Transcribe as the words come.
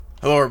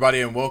Hello, everybody,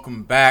 and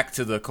welcome back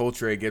to the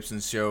Culture A. Gibson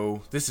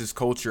Show. This is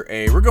Culture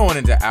A. We're going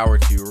into hour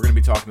two. We're going to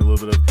be talking a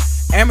little bit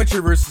of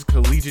amateur versus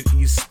collegiate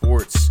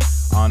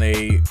esports on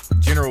a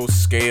general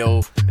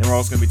scale. And we're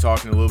also going to be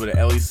talking a little bit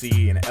of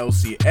LEC and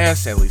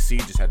LCS. LEC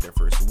just had their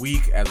first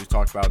week, as we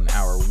talked about in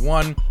hour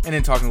one, and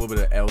then talking a little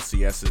bit of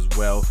LCS as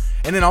well.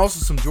 And then also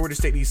some Georgia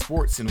State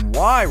esports. And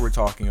why we're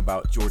talking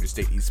about Georgia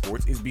State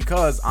esports is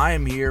because I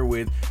am here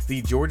with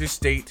the Georgia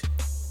State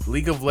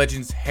League of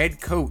Legends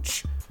head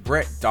coach,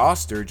 Brett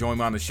Doster, joined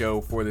me on the show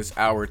for this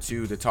hour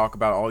two to talk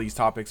about all these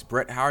topics.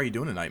 Brett, how are you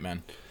doing tonight,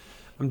 man?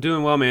 I'm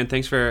doing well, man.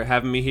 Thanks for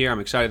having me here. I'm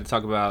excited to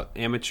talk about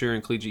amateur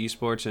and collegiate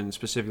esports and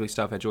specifically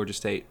stuff at Georgia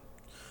State.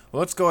 Well,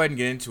 let's go ahead and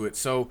get into it.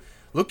 So,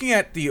 looking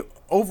at the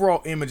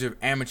overall image of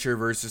amateur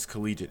versus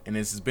collegiate, and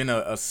this has been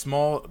a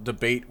small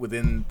debate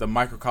within the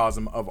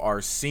microcosm of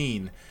our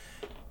scene.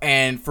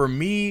 And for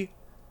me,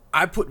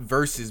 I put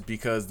versus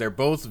because they're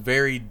both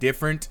very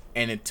different,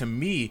 and to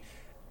me,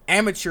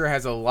 amateur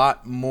has a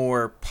lot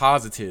more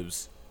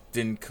positives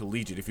than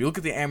collegiate. If you look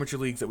at the amateur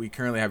leagues that we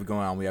currently have going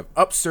on, we have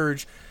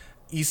Upsurge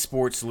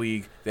Esports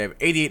League. They have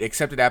 88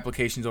 accepted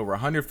applications, over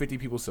 150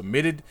 people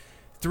submitted,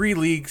 3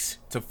 leagues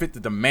to fit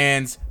the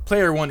demands.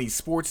 Player One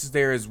Esports is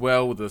there as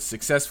well with a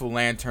successful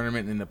LAN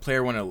tournament, and the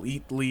Player One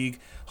Elite League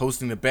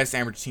hosting the best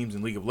amateur teams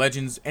in League of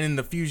Legends, and in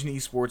the Fusion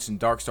Esports and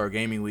Darkstar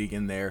Gaming League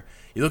in there.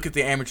 You look at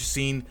the amateur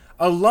scene,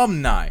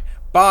 alumni,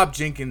 Bob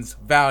Jenkins,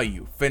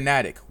 Value,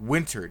 Fnatic,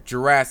 Winter,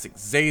 Jurassic,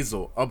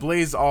 Zazel,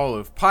 Ablaze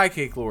Olive,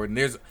 Piecake Lord, and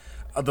there's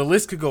the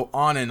list could go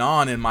on.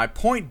 And my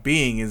point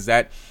being is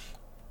that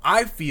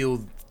I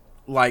feel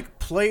like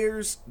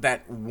players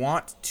that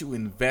want to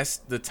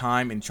invest the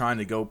time in trying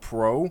to go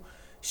pro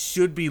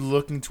should be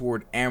looking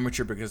toward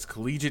amateur because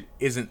collegiate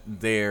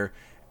isn't there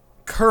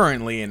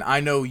currently. And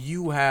I know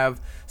you have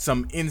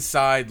some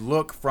inside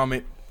look from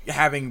it,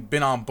 having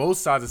been on both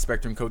sides of the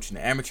spectrum, coaching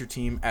the amateur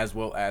team as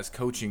well as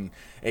coaching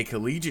a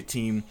collegiate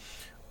team.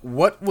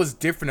 What was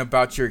different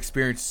about your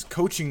experience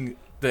coaching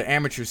the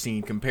amateur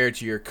scene compared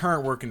to your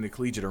current work in the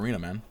collegiate arena,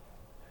 man?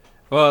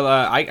 Well,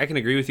 I can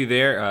agree with you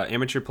there.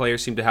 Amateur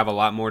players seem to have a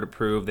lot more to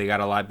prove. They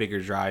got a lot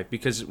bigger drive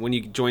because when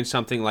you join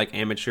something like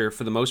amateur,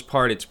 for the most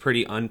part, it's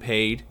pretty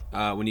unpaid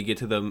when you get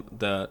to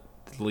the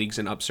leagues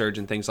and Upsurge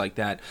and things like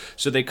that.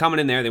 So they come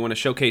in there, they want to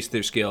showcase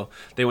their skill.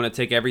 They want to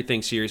take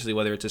everything seriously,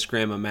 whether it's a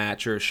scrim, a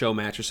match, or a show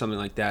match or something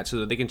like that, so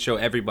that they can show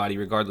everybody,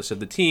 regardless of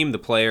the team, the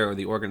player, or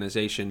the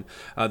organization.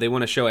 They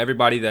want to show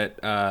everybody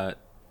that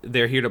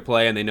they're here to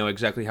play and they know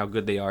exactly how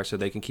good they are, so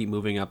they can keep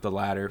moving up the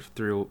ladder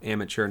through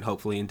amateur and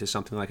hopefully into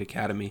something like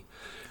academy.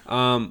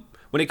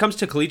 When it comes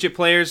to collegiate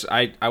players,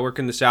 I work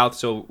in the South,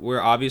 so we're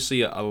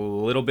obviously a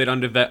little bit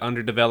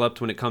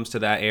underdeveloped when it comes to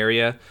that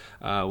area,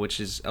 which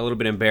is a little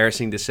bit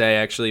embarrassing to say,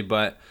 actually.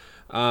 But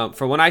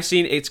for what I've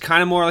seen, it's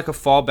kind of more like a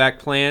fallback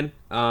plan.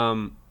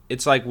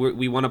 It's like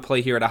we want to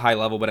play here at a high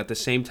level, but at the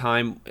same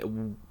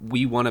time,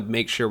 we want to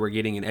make sure we're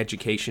getting an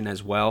education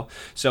as well.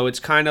 So it's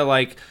kind of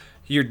like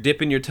you're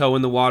dipping your toe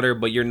in the water,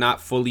 but you're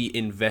not fully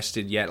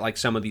invested yet, like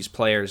some of these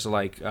players,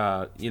 like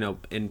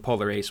in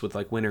Polar Ace with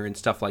like Winter and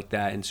stuff like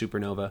that, and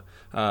Supernova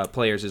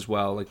players as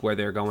well, like where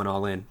they're going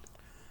all in.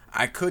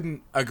 I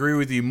couldn't agree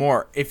with you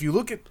more. If you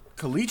look at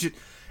collegiate,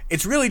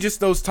 it's really just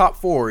those top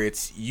 4.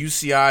 It's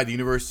UCI, the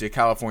University of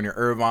California,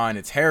 Irvine.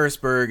 It's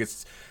Harrisburg.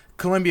 It's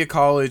Columbia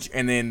College,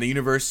 and then the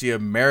University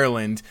of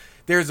Maryland.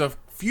 There's a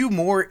few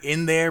more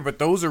in there, but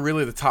those are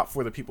really the top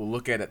 4 that people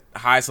look at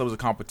highest levels of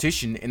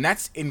competition, and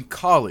that's in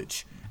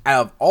college.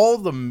 Out of all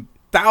the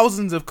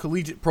thousands of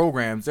collegiate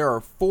programs, there are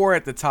 4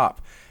 at the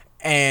top.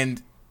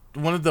 And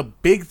one of the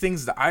big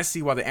things that I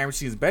see why the amateur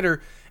scene is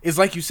better is,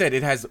 like you said,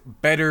 it has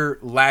better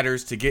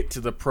ladders to get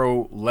to the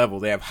pro level.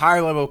 They have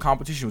higher level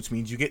competition, which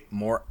means you get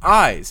more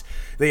eyes.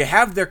 They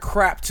have their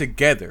crap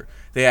together.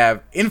 They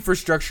have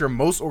infrastructure.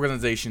 Most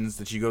organizations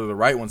that you go to, the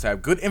right ones,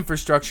 have good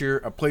infrastructure,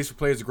 a place for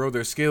players to grow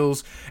their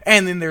skills,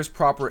 and then there's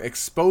proper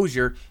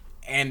exposure.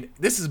 And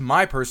this is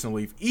my personal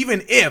belief.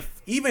 Even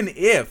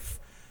if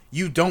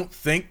you don't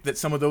think that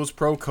some of those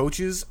pro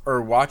coaches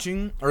are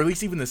watching, or at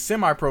least even the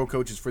semi-pro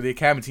coaches for the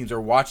academy teams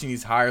are watching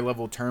these higher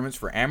level tournaments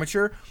for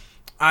amateur,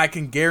 I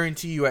can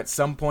guarantee you at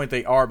some point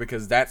they are,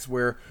 because that's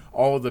where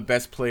all of the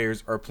best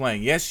players are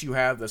playing. Yes, you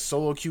have the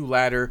solo queue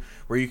ladder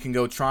where you can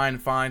go try and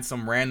find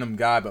some random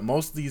guy, but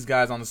most of these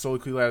guys on the solo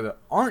queue ladder that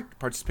aren't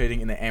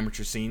participating in the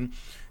amateur scene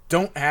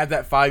don't have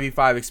that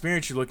 5v5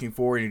 experience you're looking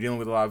for, and you're dealing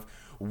with a lot of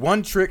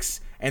one tricks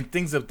and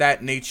things of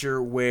that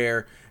nature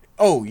where,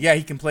 oh yeah,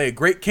 he can play a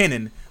great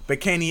Kennen, but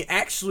can he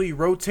actually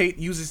rotate,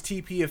 use his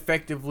TP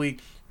effectively,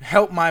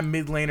 help my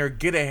mid laner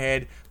get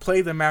ahead,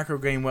 play the macro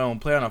game well,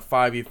 and play on a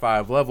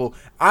 5v5 level?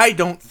 I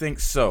don't think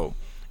so.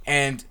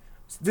 And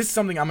this is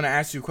something I'm going to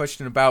ask you a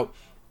question about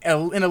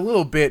in a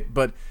little bit,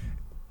 but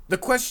the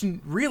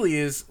question really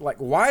is, like,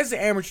 why is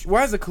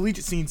the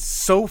collegiate scene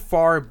so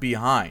far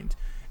behind?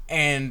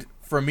 And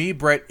for me,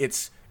 Brett,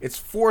 it's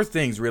 4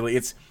 things really.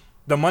 It's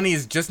the money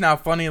is just now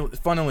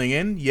funneling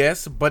in,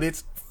 yes, but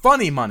it's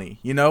funny money.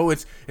 You know,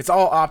 it's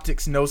all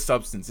optics, no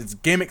substance. It's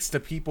gimmicks to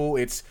people.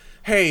 It's,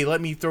 hey,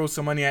 let me throw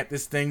some money at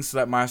this thing so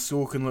that my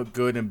school can look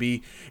good and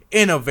be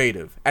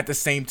innovative. At the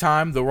same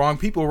time, the wrong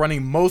people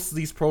running most of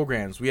these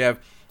programs. We have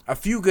a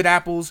few good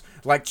apples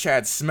like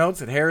Chad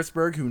Smeltz at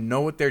Harrisburg who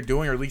know what they're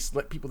doing, or at least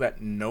let people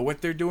that know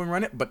what they're doing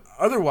run it. But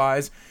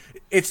otherwise,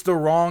 it's the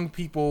wrong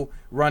people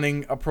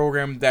running a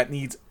program that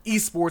needs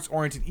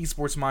esports-oriented,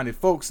 esports-minded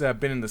folks that have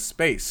been in the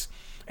space.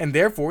 And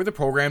therefore, the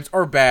programs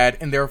are bad,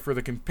 and therefore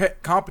the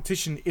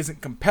competition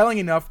isn't compelling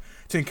enough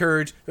to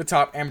encourage the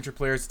top amateur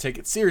players to take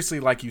it seriously,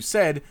 like you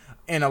said.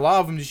 And a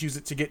lot of them just use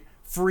it to get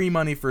free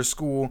money for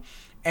school.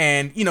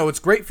 And, you know, it's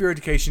great for your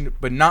education,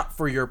 but not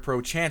for your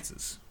pro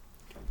chances.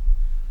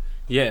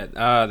 Yeah,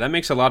 that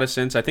makes a lot of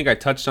sense. I think I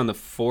touched on the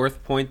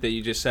fourth point that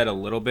you just said a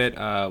little bit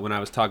when I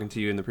was talking to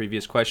you in the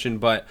previous question,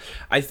 but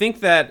I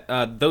think that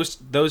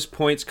those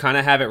points kind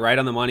of have it right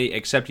on the money,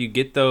 except you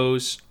get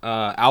those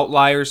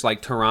outliers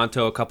like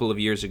Toronto a couple of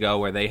years ago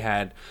where they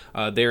had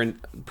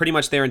pretty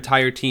much their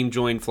entire team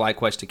join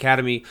FlyQuest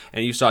Academy,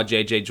 and you saw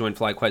JJ join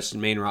FlyQuest's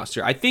main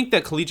roster. I think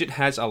that Collegiate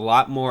has a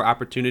lot more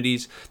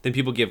opportunities than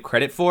people give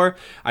credit for.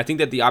 I think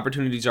that the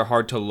opportunities are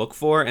hard to look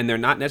for, and they're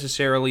not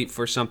necessarily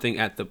for something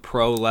at the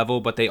pro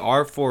level, but they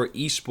are for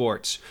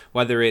esports,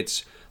 whether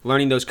it's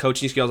learning those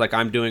coaching skills like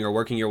I'm doing or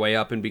working your way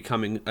up and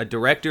becoming a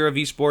director of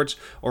esports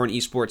or an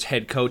esports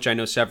head coach. I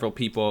know several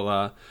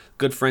people,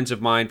 good friends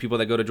of mine, people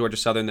that go to Georgia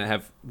Southern that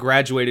have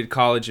graduated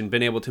college and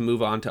been able to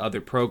move on to other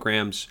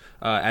programs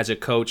as a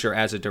coach or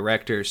as a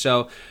director.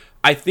 So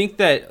I think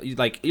that,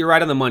 like, you're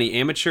right on the money.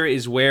 Amateur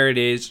is where it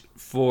is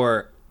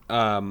for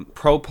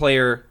pro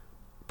player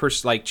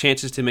like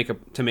chances to make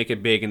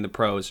it big in the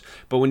pros.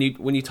 But when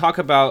you talk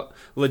about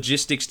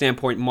logistics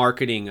standpoint,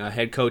 marketing,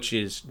 head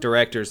coaches,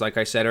 directors, like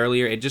I said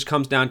earlier, it just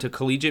comes down to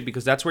collegiate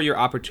because that's where your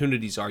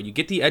opportunities are. You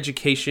get the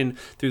education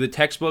through the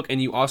textbook,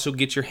 and you also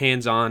get your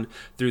hands on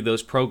through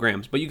those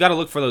programs. But you got to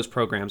look for those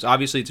programs.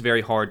 Obviously, it's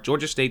very hard.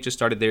 Georgia State just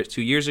started theirs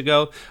 2 years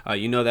ago.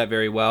 You know that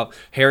very well.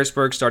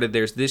 Harrisburg started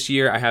theirs this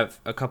year. I have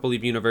a couple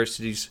of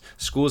universities,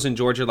 schools in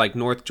Georgia like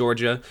North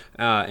Georgia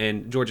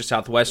and Georgia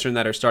Southwestern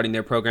that are starting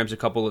their programs. A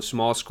couple of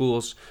small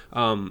schools.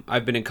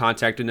 I've been in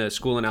contact in a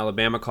school in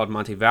Alabama called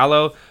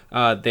Montevallo.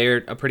 They're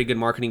a pretty good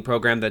marketing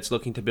program that's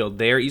looking to build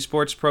their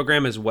esports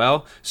program as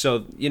well.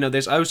 So, you know,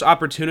 there's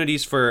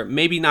opportunities for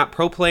maybe not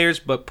pro players,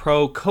 but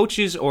pro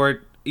coaches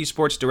or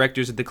esports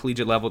directors at the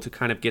collegiate level to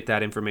kind of get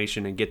that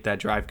information and get that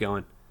drive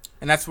going.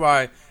 And that's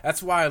why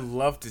I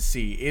love to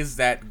see is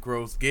that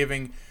growth,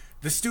 giving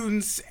the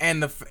students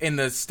and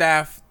the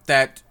staff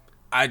that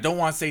I don't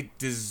want to say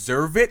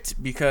deserve it,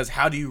 because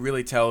how do you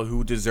really tell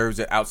who deserves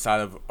it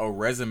outside of a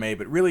resume,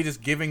 but really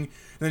just giving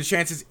them the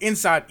chances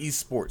inside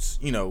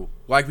esports. You know,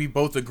 like we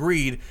both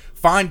agreed,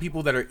 find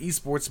people that are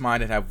esports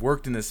minded, have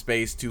worked in the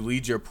space to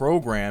lead your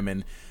program.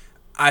 And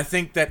I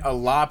think that a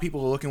lot of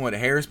people are looking at what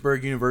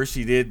Harrisburg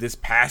University did this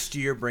past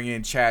year, bringing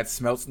in Chad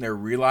Smeltz, and they're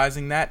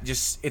realizing that.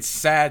 Just, it's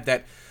sad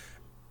that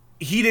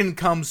he didn't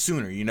come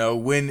sooner, you know,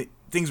 when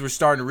things were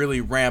starting to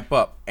really ramp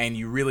up and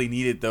you really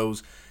needed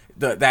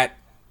that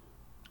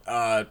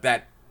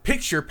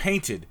picture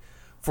painted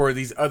for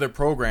these other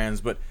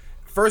programs. But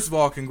first of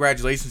all,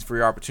 congratulations for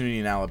your opportunity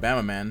in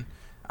Alabama, man.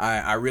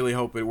 I really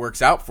hope it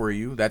works out for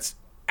you. That's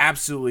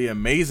absolutely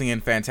amazing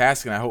and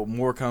fantastic, and I hope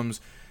more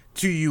comes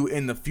to you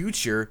in the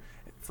future.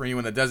 For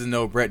anyone that doesn't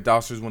know, Brett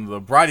Dosser is one of the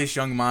brightest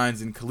young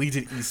minds in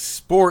collegiate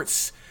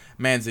esports.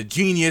 Man's a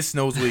genius,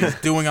 knows what he's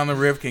doing on the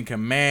Rift, can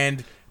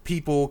command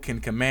people, can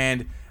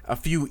command a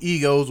few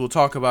egos. We'll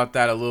talk about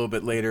that a little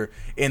bit later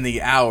in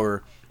the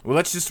hour. Well,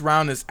 let's just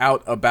round this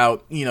out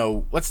about, you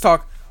know, let's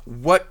talk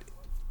what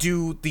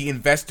do the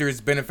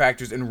investors,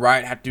 benefactors, and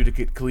Riot have to do to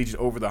get collegiate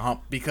over the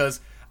hump? Because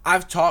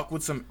I've talked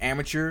with some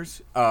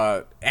amateurs,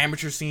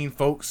 amateur scene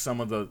folks, some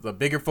of the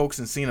bigger folks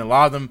in scene. A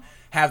lot of them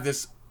have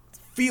this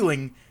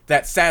feeling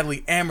that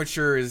sadly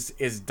amateur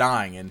is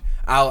dying, and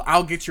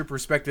I'll get your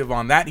perspective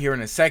on that here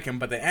in a second.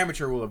 But the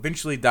amateur will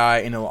eventually die,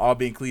 and it'll all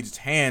be in collegiate's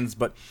hands.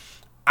 But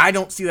I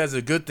don't see that as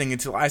a good thing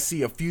until I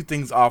see a few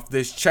things off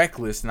this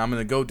checklist, and I'm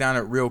going to go down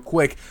it real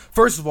quick.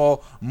 First of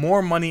all,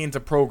 more money into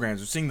programs.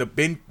 We're seeing the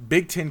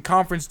Big Ten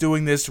Conference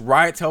doing this,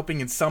 Riot's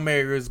helping in some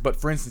areas, but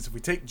for instance, if we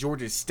take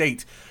Georgia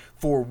State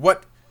for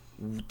what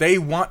they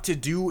want to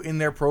do in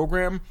their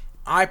program,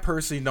 I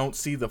personally don't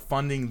see the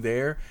funding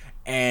there,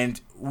 and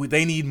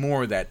they need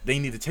more of that. They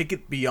need to take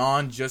it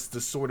beyond just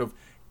the sort of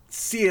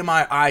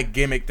CMII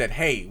gimmick that,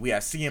 hey, we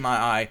have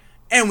CMII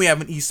and we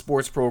have an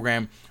esports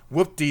program,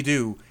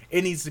 whoop-de-doo.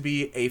 It needs to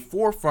be a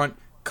forefront,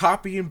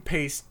 copy and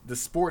paste the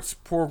sports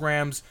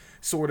programs,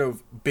 sort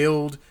of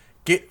build,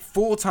 get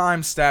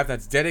full-time staff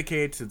that's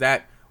dedicated to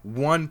that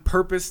one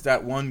purpose,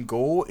 that one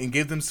goal, and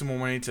give them some more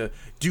money to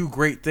do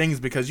great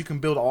things, because you can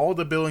build all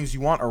the buildings you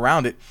want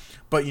around it,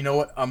 but you know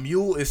what? A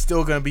mule is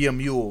still going to be a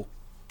mule.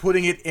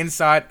 Putting it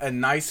inside a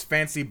nice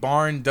fancy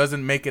barn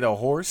doesn't make it a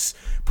horse.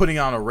 Putting it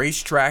on a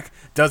racetrack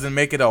doesn't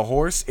make it a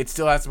horse. It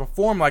still has to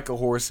perform like a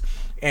horse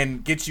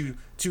and get you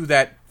to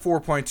that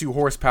 4.2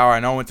 horsepower. I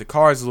know I went to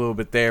cars a little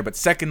bit there, but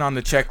second on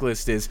the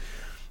checklist is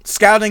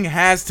Scouting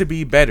has to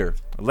be better.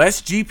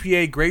 Less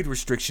GPA grade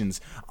restrictions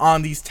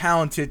on these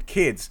talented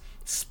kids.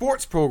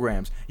 Sports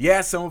programs.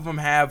 Yeah, some of them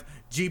have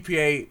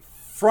GPA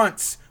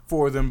fronts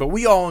for them, but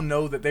we all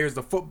know that there's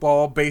the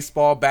football,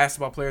 baseball,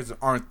 basketball players that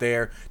aren't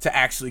there to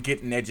actually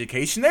get an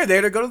education. They're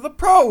there to go to the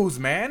pros,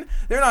 man.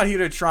 They're not here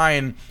to try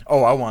and,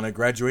 I want to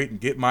graduate and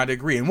get my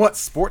degree. And what,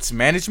 sports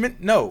management?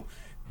 No.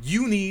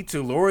 You need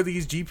to lower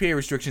these GPA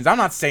restrictions. I'm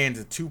not saying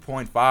to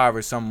 2.5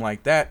 or something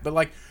like that, but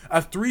like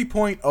a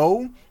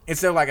 3.0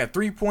 instead of like a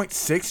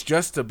 3.6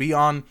 just to be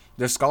on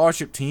the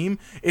scholarship team.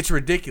 It's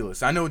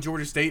ridiculous. I know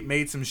Georgia State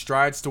made some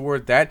strides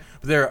toward that,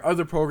 but there are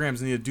other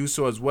programs that need to do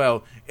so as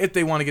well if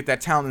they want to get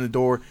that talent in the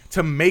door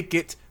to make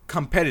it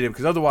competitive,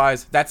 because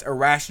otherwise that's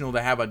irrational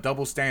to have a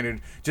double standard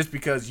just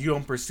because you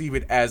don't perceive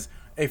it as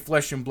a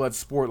flesh and blood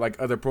sport like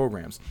other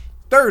programs.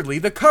 Thirdly,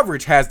 the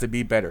coverage has to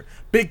be better.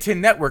 Big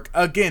Ten Network,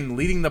 again,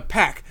 leading the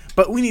pack.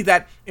 But we need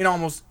that in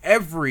almost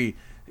every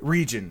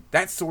region.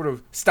 That sort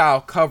of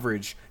style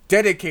coverage,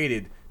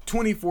 dedicated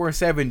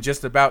 24/7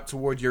 just about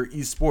toward your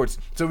esports,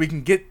 so we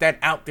can get that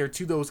out there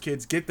to those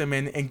kids, get them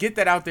in, and get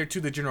that out there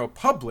to the general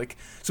public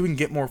so we can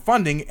get more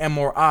funding and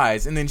more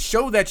eyes. And then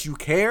show that you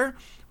care.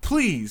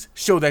 Please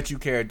show that you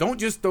care. Don't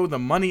just throw the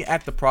money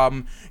at the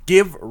problem.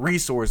 Give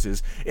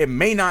resources. It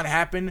may not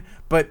happen,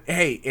 but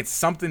hey, it's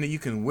something that you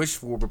can wish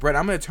for. But Brett,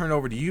 I'm going to turn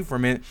over to you for a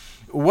minute.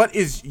 What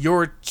is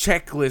your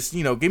checklist?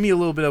 Give me a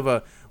little bit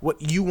of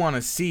what you want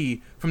to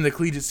see from the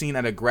collegiate scene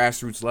at a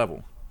grassroots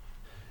level.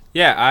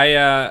 Yeah,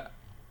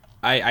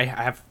 I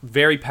have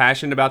very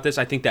passionate about this.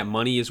 I think that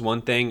money is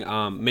one thing.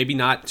 Maybe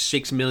not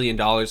 $6 million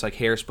like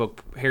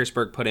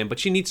Harrisburg put in,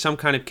 but you need some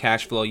kind of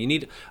cash flow. You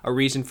need a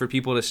reason for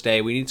people to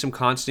stay. We need some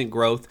constant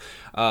growth,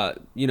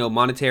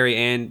 monetary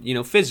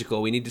and,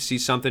 physical. We need to see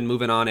something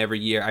moving on every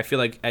year. I feel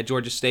like at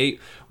Georgia State,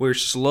 we're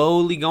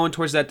slowly going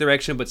towards that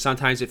direction, but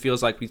sometimes it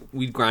feels like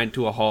we grind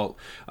to a halt.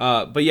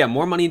 But yeah,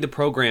 more money into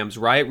programs.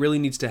 Riot really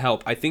needs to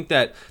help. I think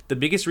that the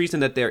biggest reason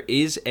that there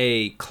is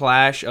a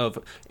clash of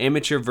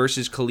amateur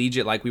versus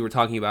collegiate, like we were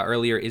talking about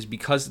earlier, is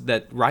because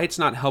that Riot's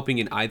not helping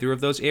in either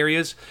of those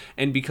areas,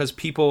 and because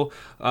people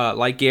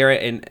like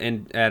Garrett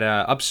and at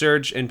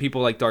Upsurge and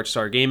people like Dark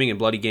Star Gaming and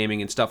Bloody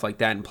Gaming and stuff like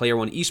that and Player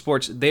One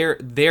Esports,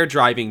 they're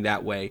driving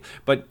that way.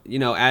 But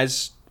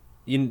as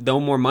though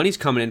more money's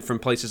coming in from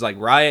places like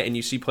Riot, and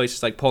you see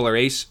places like Polar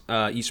Ace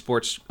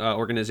esports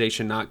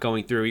organization not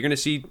going through, you're going to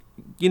see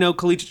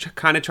collegiate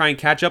kind of try and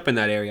catch up in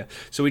that area.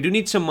 So we do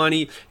need some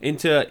money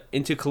into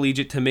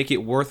collegiate to make it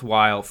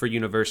worthwhile for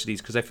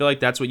universities, because I feel like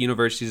that's what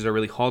universities are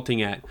really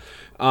halting at.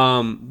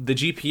 The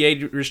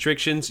GPA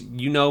restrictions,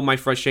 my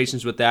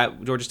frustrations with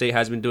that. Georgia State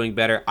has been doing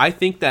better. I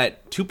think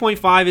that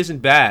 2.5 isn't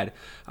bad.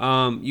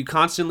 You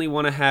constantly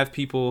want to have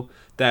people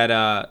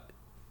that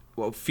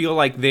feel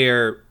like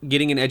they're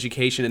getting an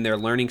education and they're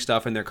learning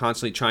stuff and they're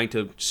constantly trying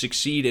to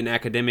succeed in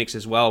academics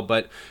as well,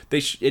 but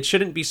it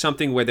shouldn't be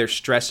something where they're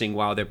stressing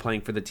while they're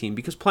playing for the team,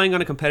 because playing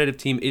on a competitive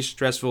team is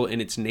stressful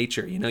in its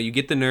nature. You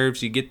get the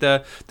nerves, you get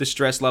the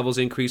stress levels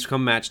increase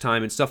come match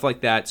time and stuff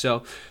like that.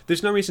 So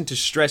there's no reason to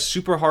stress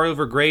super hard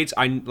over grades.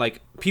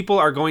 People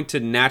are going to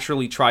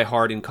naturally try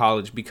hard in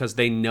college because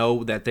they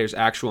know that there's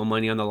actual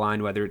money on the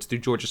line, whether it's through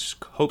Georgia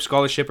Hope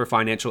Scholarship or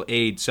financial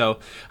aid. So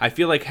I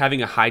feel like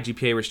having a high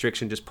GPA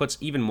restriction just puts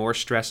even more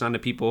stress onto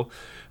people.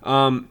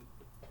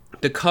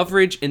 The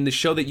coverage and the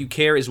show that you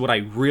care is what I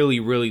really,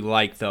 really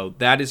like, though.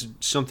 That is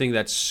something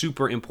that's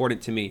super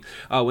important to me.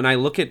 When I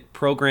look at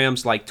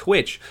programs like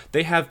Twitch,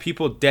 they have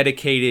people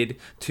dedicated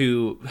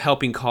to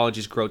helping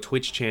colleges grow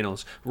Twitch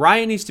channels.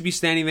 Riot needs to be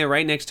standing there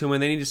right next to him,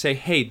 and they need to say,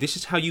 hey, this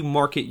is how you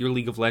market your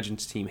League of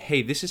Legends team.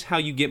 Hey, this is how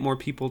you get more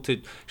people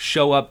to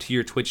show up to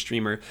your Twitch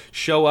streamer,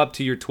 show up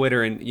to your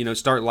Twitter and,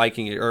 start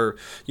liking it, or,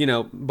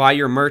 buy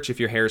your merch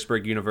if you're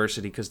Harrisburg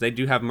University, because they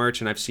do have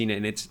merch, and I've seen it,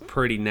 and it's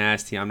pretty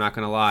nasty. I'm not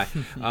going to lie.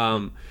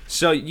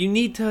 So you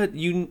need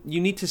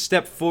to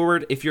step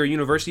forward if you're a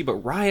university, but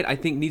Riot, I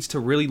think, needs to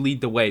really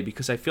lead the way,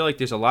 because I feel like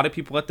there's a lot of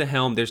people at the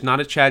helm. There's not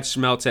a Chad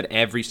Smeltz at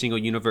every single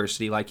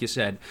university, like you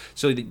said.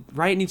 So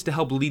Riot needs to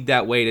help lead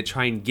that way to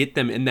try and get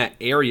them in that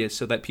area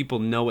so that people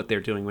know what they're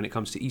doing when it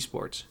comes to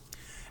esports.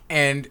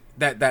 And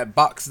that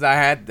box that I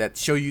had, that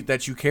show you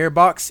that you care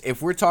box,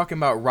 if we're talking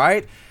about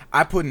Riot,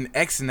 I put an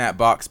X in that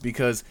box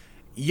because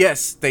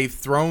yes, they've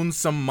thrown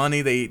some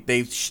money.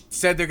 They've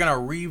said they're going to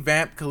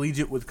revamp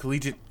collegiate with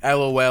collegiate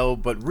LOL,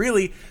 but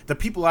really the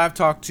people I've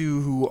talked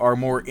to who are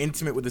more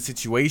intimate with the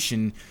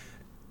situation,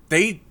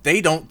 they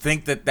don't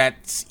think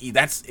that's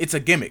it's a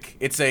gimmick.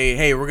 It's a,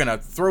 hey, we're going to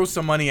throw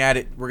some money at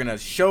it. We're going to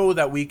show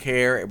that we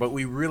care, but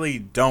we really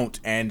don't.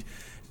 And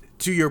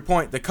to your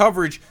point, the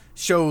coverage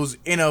shows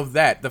in of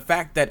that. The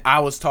fact that I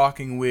was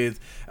talking with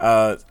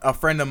a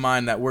friend of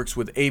mine that works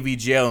with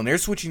AVGL, and they're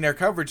switching their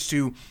coverage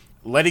to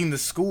letting the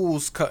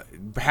schools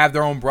have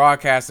their own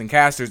broadcasts and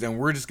casters, and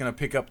we're just going to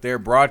pick up their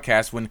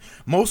broadcast when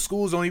most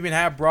schools don't even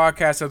have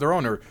broadcasts of their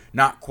own, or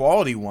not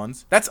quality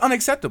ones. That's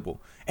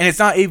unacceptable. And it's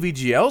not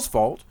AVGL's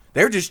fault.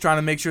 They're just trying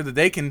to make sure that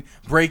they can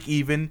break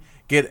even,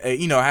 get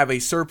have a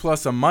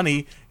surplus of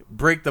money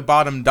break the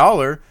bottom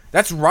dollar,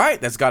 that's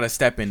Riot that's got to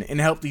step in and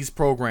help these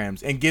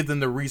programs and give them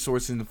the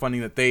resources and the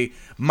funding that they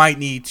might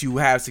need to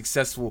have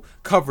successful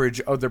coverage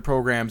of their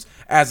programs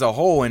as a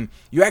whole. And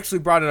you actually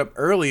brought it up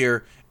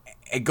earlier,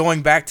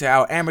 going back to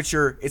how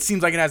amateur, it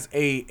seems like it has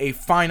a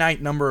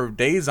finite number of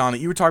days on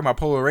it. You were talking about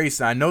Polar Race,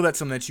 and I know that's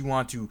something that you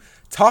want to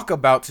talk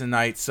about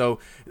tonight. So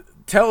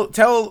tell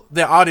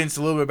the audience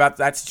a little bit about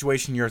that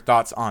situation, your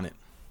thoughts on it.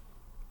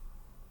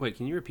 Wait,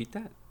 can you repeat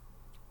that?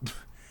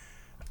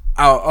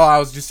 I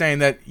was just saying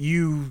that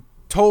you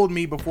told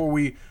me before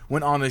we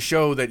went on the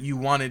show that you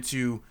wanted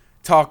to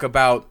talk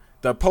about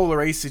the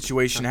Polar Ace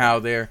situation, how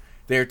their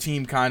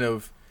team kind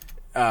of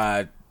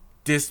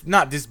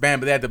not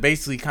disbanded, but they had to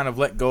basically kind of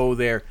let go of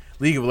their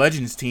League of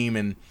Legends team.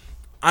 And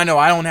I know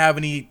I don't have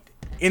any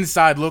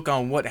inside look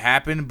on what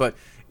happened, but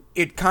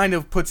it kind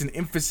of puts an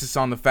emphasis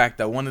on the fact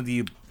that one of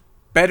the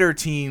better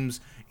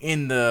teams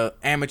in the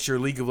amateur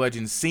League of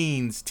Legends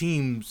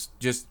teams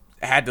just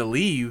had to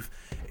leave.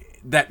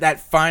 That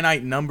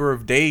finite number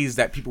of days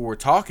that people were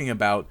talking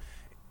about,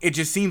 it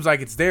just seems like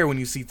it's there when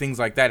you see things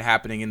like that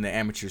happening in the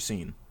amateur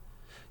scene.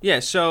 Yeah,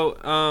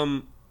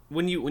 so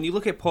when you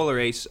look at Polar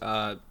Ace,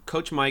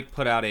 Coach Mike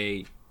put out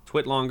a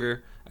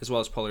TwitLonger, as well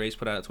as Polar Ace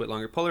put out a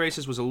TwitLonger. Polar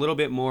Aces was a little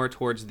bit more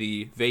towards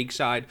the vague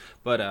side,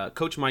 but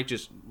Coach Mike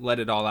just let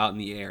it all out in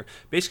the air.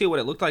 Basically, what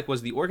it looked like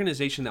was the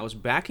organization that was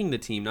backing the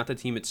team, not the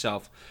team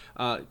itself,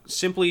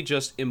 simply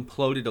just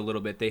imploded a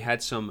little bit. They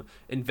had some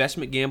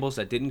investment gambles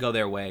that didn't go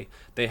their way.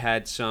 They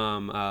had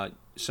some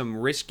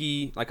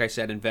risky, like I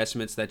said,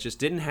 investments that just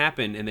didn't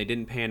happen and they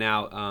didn't pan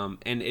out,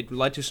 and it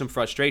led to some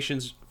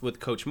frustrations with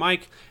Coach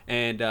Mike,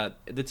 and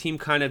the team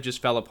kind of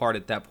just fell apart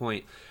at that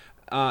point.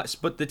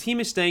 But the team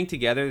is staying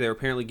together. They're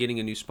apparently getting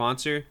a new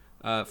sponsor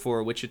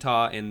for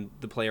Wichita and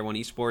the Player One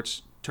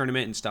Esports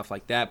tournament and stuff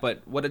like that.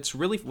 But what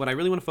I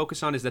really want to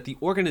focus on is that the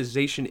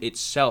organization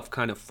itself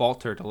kind of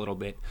faltered a little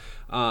bit.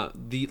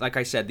 Like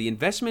I said, the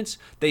investments,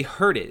 they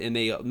hurt it, and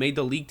they made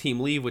the league team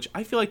leave, which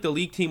I feel like the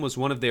league team was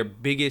one of their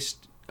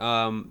biggest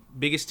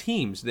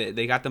teams.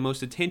 They got the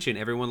most attention.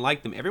 Everyone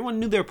liked them. Everyone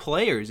knew their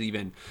players,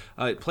 even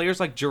players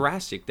like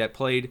Jurassic that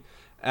played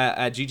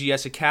at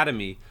GGS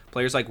Academy,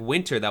 players like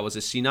Winter that was a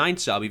C9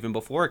 sub even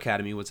before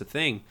Academy was a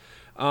thing.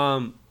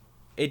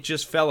 It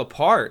just fell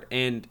apart,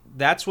 and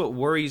that's what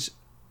worries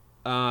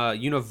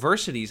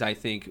universities, I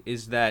think,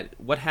 is that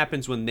what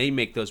happens when they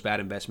make those bad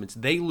investments.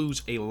 They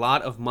lose a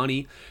lot of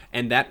money,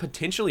 and that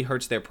potentially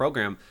hurts their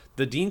program.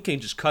 The dean can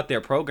just cut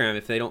their program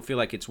if they don't feel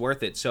like it's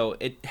worth it. So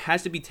it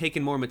has to be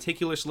taken more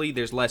meticulously.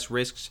 There's less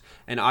risks,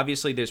 and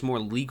obviously there's more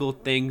legal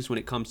things when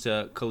it comes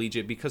to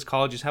collegiate, because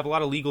colleges have a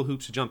lot of legal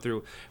hoops to jump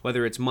through,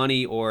 whether it's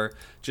money or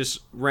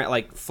just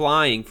like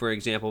flying, for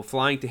example.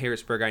 Flying to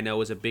Harrisburg, I know,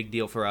 is a big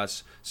deal for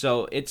us.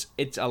 So it's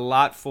a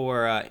lot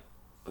for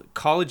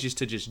colleges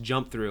to just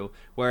jump through,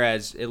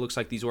 whereas it looks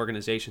like these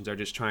organizations are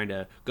just trying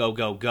to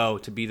go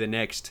to be the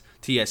next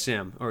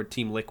TSM or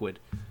Team Liquid.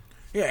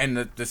 Yeah, and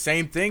the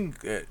same thing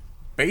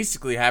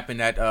basically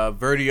happened at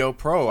Verdio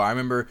Pro. I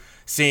remember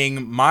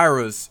seeing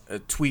Myra's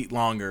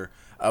TwitLonger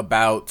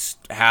about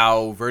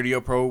how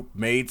Verdio Pro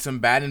made some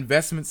bad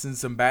investments and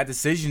some bad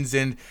decisions,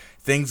 and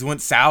things went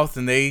south,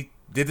 and they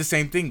did the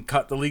same thing,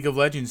 cut the League of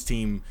Legends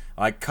team,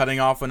 like cutting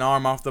off an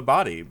arm off the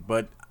body.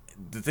 But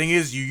the thing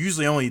is, you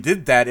usually only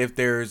did that if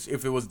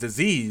it was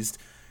diseased,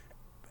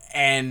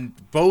 and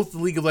both the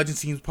League of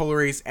Legends teams,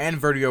 Polar Ace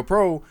and Verdio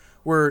Pro,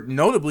 were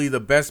notably the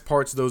best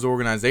parts of those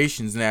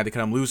organizations, and they had to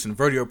cut them loose. And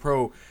Verdio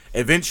Pro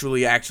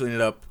eventually actually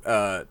ended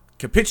up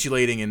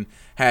capitulating and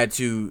had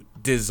to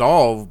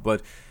dissolve.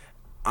 But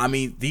I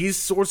mean, these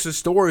sorts of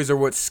stories are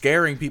what's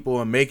scaring people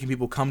and making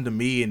people come to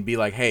me and be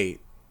like, "Hey,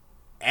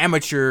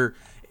 amateur,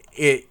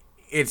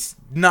 it's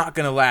not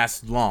going to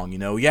last long, you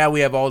know? Yeah, we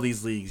have all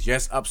these leagues.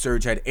 Yes,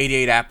 Upsurge had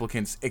 88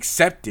 applicants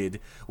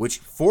accepted, which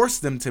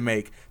forced them to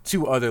make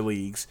 2 other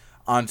leagues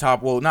on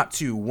top. Well, not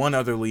 2, 1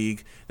 other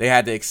league. They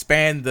had to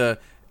expand the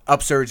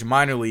Upsurge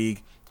minor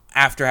league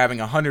after having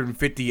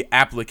 150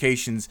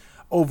 applications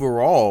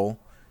overall,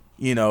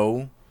 you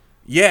know.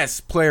 Yes,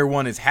 Player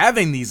One is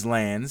having these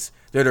LANs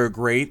that are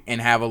great and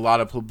have a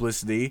lot of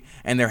publicity,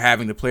 and they're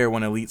having the Player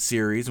One Elite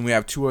Series, and we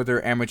have 2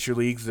 other amateur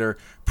leagues that are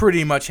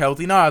pretty much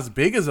healthy. Not as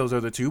big as those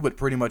other 2, but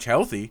pretty much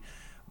healthy.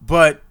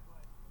 But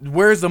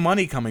where's the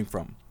money coming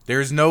from?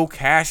 There's no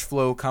cash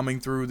flow coming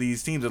through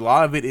these teams. A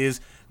lot of it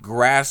is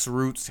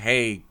grassroots.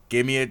 Hey,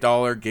 give me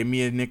 $1, give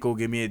me a nickel,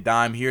 give me a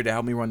dime here to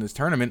help me run this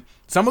tournament.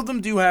 Some of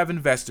them do have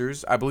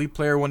investors. I believe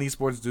Player One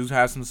Esports do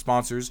have some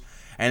sponsors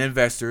and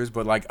investors,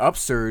 but like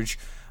Upsurge,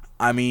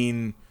 I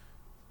mean,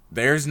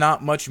 there's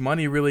not much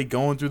money really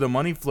going through the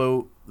money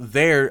flow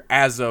there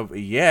as of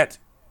yet,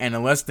 and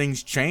unless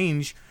things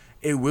change,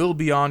 it will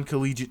be on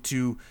Collegiate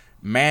to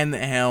man the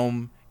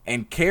helm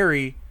and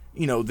carry,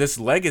 you know, this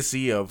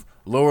legacy of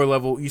lower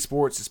level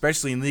esports,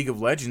 especially in League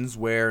of Legends,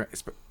 where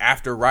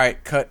after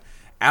Riot cut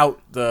out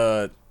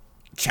the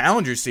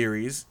Challenger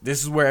series,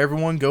 this is where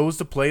everyone goes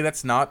to play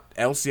that's not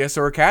LCS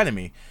or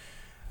Academy.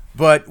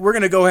 But we're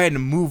going to go ahead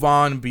and move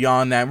on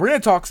beyond that. We're going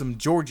to talk some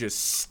Georgia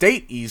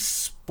State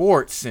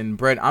esports. And,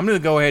 Brett, I'm going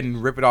to go ahead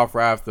and rip it off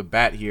right off the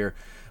bat here,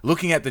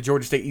 looking at the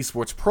Georgia State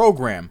esports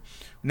program.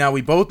 Now,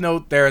 we both know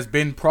there has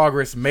been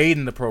progress made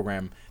in the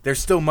program. There's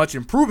still much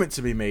improvement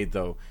to be made,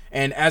 though.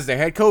 And as the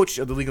head coach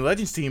of the League of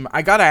Legends team,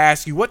 I got to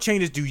ask you, what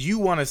changes do you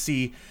want to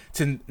see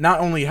to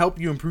not only help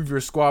you improve your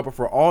squad, but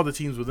for all the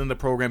teams within the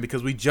program?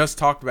 Because we just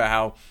talked about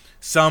how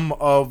some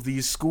of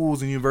these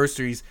schools and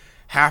universities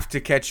have to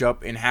catch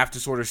up and have to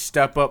sort of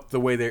step up the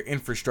way their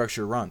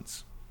infrastructure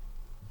runs.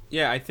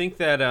 Yeah, I think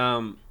that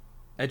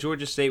at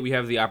Georgia State we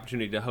have the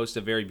opportunity to host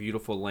a very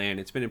beautiful LAN.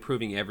 It's been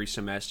improving every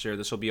semester.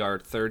 This will be our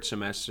third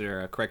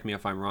semester, correct me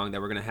if I'm wrong,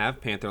 that we're going to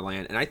have Panther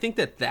LAN. And I think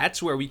that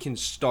that's where we can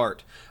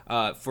start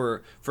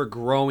for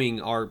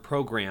growing our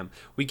program.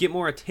 We get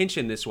more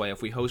attention this way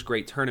if we host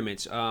great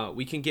tournaments.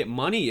 We can get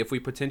money if we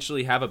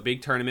potentially have a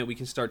big tournament. We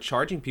can start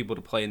charging people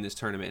to play in this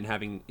tournament and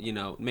having,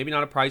 maybe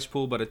not a prize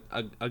pool, but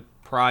a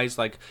prize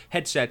like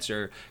headsets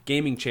or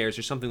gaming chairs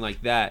or something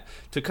like that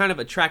to kind of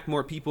attract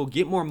more people,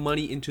 get more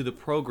money into the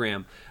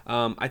program.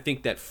 I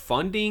think that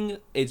funding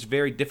is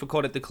very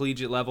difficult at the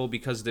collegiate level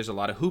because there's a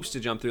lot of hoops to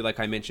jump through, like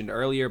I mentioned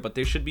earlier, but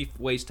there should be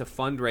ways to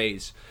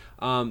fundraise.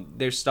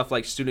 There's stuff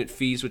like student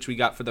fees, which we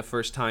got for the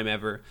first time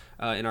ever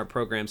in our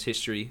program's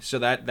history. So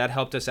that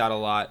helped us out a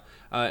lot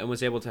and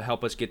was able to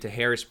help us get to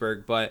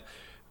Harrisburg. But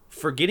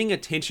for getting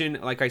attention,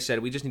 like I said,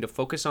 we just need to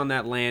focus on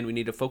that LAN. We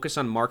need to focus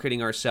on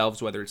marketing ourselves,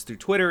 whether it's through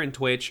Twitter and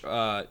Twitch,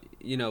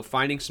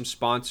 finding some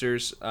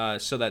sponsors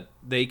so that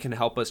they can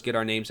help us get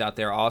our names out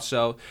there.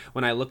 Also,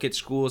 when I look at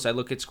schools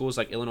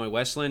like Illinois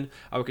Wesleyan.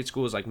 I look at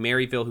schools like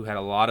Maryville, who had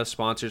a lot of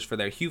sponsors for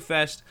their Hugh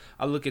Fest.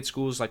 I look at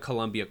schools like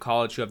Columbia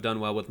College, who have done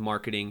well with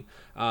marketing,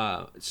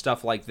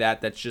 stuff like that.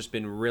 That's just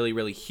been really,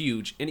 really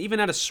huge. And even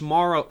at a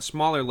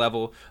smaller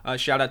level,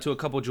 shout out to a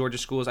couple Georgia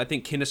schools. I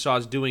think Kennesaw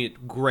is doing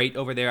it great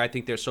over there. I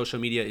think their social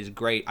media is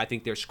great. I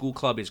think their school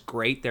club is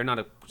great. They're not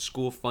a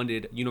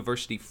school-funded,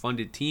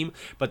 university-funded team,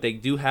 but they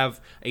do have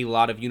a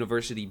lot of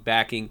university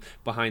backing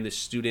behind the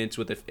students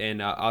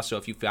and also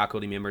a few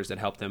faculty members that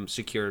help them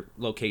secure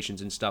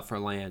locations and stuff for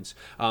LANs.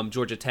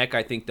 Georgia Tech,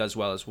 I think, does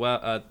well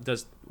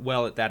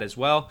at that as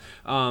well.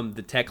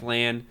 The Tech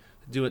LAN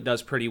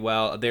does pretty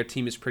well. Their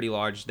team is pretty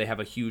large. They have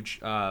a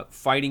huge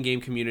fighting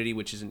game community,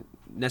 which isn't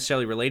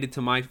necessarily related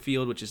to my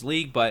field, which is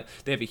League, but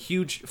they have a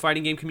huge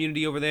fighting game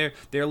community over there.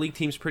 Their League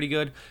team's pretty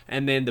good.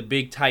 And then the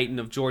big titan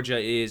of Georgia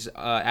is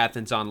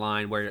Athens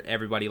Online, where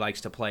everybody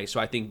likes to play. So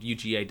I think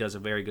UGA does a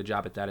very good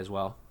job at that as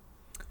well.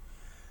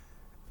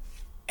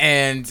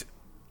 And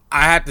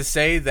I have to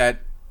say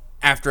that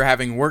after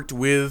having worked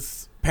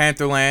with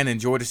Pantherland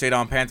and Georgia State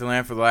on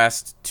Pantherland for the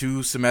last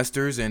 2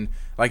 semesters, and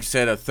like you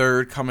said, a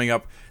third coming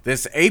up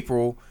this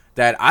April,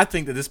 that I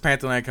think that this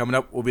Pantherland coming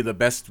up will be the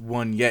best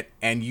one yet.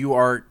 And you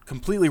are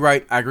completely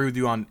right. I agree with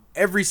you on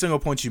every single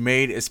point you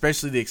made,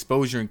 especially the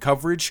exposure and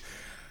coverage.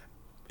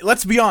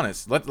 Let's be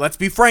honest. Let's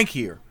be frank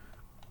here.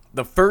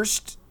 The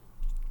first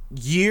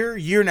year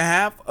and a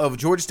half of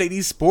Georgia State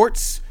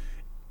esports,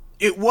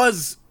 it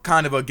was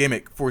kind of a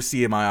gimmick for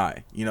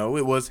CMII.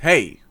 It was,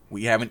 hey,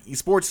 we have an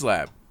esports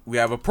lab. We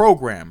have a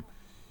program.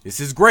 This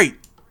is great.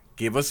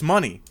 Give us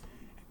money.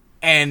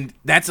 And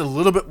that's a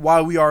little bit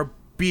why we are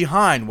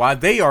behind, why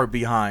they are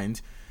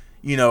behind,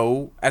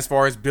 as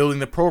far as building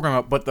the program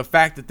up. But the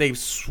fact that they've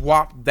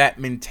swapped that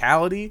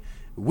mentality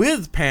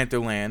with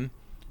Pantherland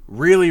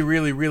really,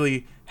 really,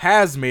 really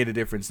has made a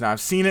difference. Now,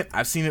 I've seen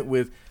it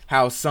with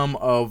how some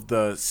of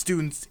the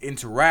students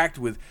interact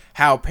with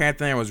how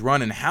Pantherland was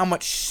run and how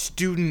much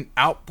student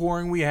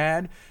outpouring we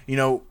had.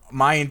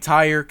 My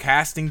entire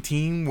casting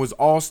team was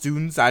all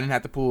students. I didn't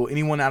have to pull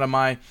anyone out of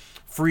my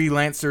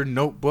freelancer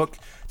notebook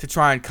to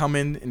try and come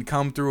in and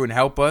come through and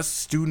help us.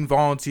 Student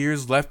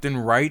volunteers left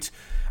and right.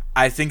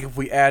 I think if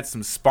we add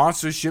some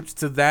sponsorships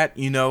to that,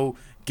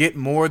 get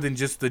more than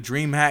just the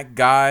DreamHack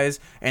guys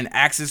and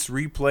Axis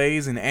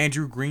Replays and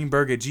Andrew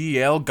Greenberg at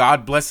GEL.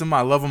 God bless them.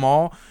 I love them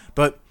all.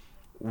 But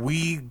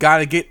we got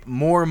to get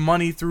more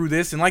money through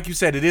this. And like you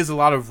said, it is a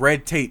lot of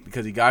red tape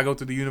because you got to go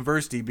through the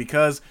university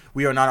because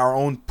we are not our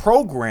own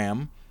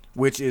program,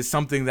 which is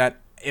something that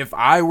if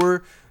I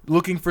were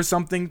looking for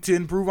something to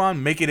improve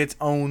on, make it its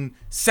own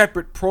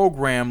separate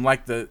program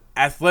like the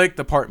athletic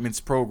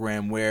department's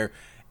program where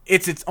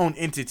it's its own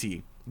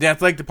entity. The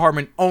athletic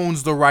department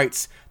owns the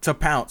rights to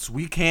Pounce.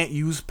 We can't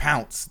use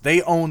Pounce.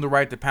 They own the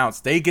right to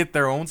Pounce. They get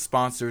their own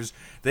sponsors.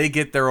 They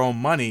get their own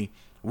money.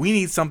 We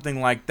need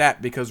something like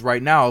that because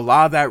right now a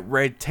lot of that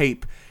red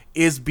tape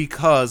is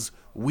because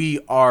we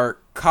are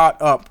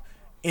caught up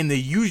in the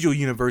usual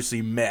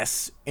university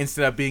mess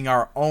instead of being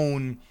our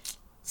own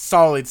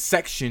solid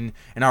section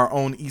in our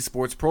own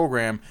esports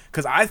program.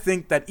 Because I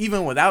think that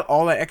even without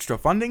all that extra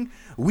funding,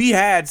 we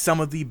had some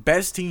of the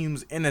best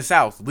teams in the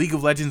South. League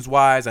of Legends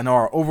wise, I know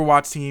our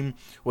Overwatch team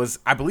was,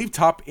 I believe,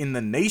 top in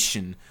the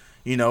nation.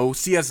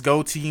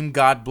 CSGO team,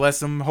 God bless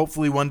them.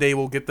 Hopefully one day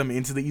we'll get them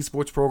into the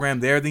esports program.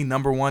 They're the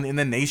number 1 in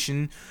the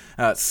nation.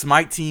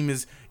 Smite team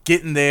is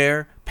getting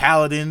there.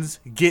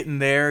 Paladins getting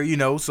there,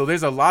 so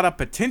there's a lot of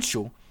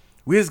potential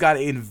We just got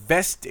to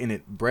invest in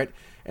it, Brett.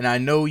 And I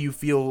know you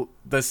feel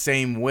the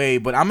same way,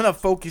 but I'm going to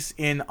focus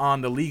in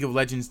on the League of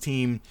Legends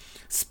team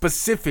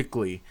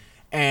specifically.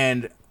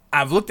 And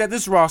I've looked at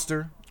this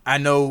roster. I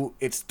know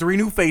it's 3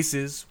 new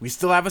faces. We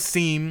still have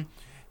Asim.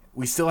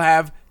 We still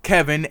have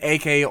Kevin,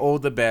 a.k.a.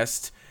 Old the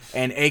Best.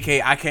 And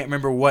a.k.a. I can't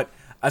remember what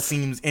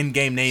Asim's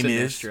in-game name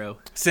Sinestro.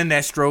 is.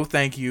 Sinestro,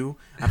 thank you.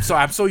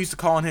 I'm so used to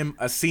calling him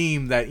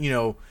Asim that,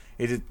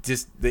 it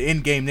just the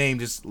in-game name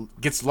just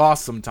gets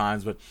lost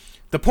sometimes. But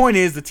the point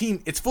is, the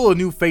team, it's full of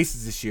new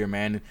faces this year,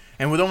 man.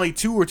 And with only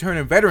 2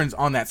 returning veterans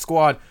on that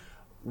squad,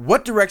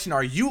 what direction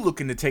are you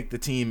looking to take the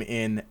team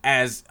in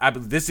as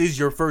this is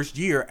your first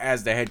year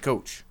as the head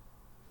coach?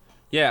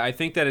 Yeah, I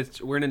think that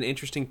we're in an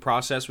interesting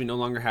process. We no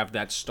longer have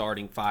that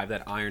starting 5,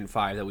 that iron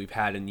 5 that we've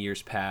had in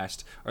years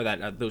past, or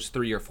that those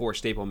 3 or 4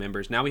 staple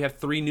members. Now we have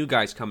 3 new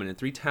guys coming in,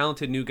 3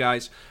 talented new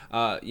guys.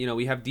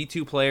 We have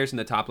D2 players in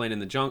the top lane in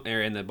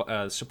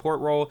the support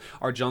role.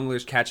 Our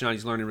jungler's catching on;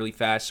 he's learning really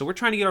fast. So we're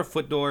trying to get our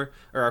foot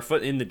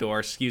in the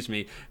door,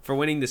 for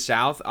winning the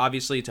South.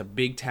 Obviously, it's a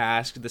big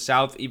task. The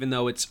South, even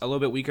though it's a little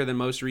bit weaker than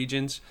most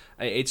regions,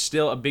 it's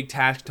still a big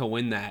task to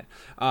win that.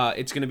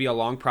 It's going to be a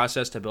long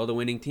process to build a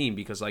winning team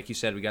because, like you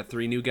said, we got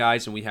 3 new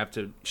guys, and we have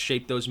to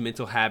shape those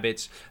mental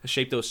habits,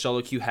 shape those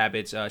solo queue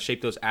habits,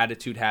 shape those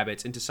attitude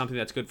habits into something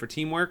that's good for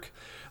teamwork.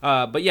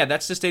 But yeah,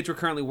 that's the stage we're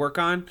currently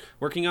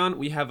working on.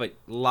 We have a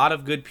lot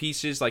of good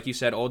pieces, like you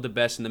said, Old the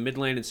Best in the mid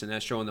lane and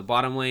Sinestro in the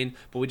bottom lane,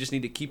 but we just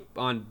need to keep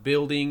on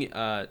building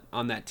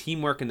on that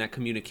teamwork and that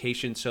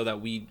communication so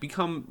that we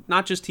become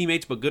not just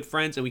teammates but good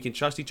friends, and we can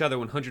trust each other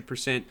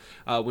 100%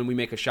 when we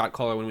make a shot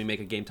call or when we make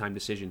a game time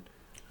decision.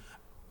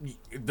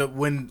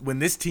 When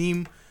this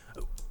team,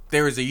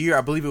 there was a year,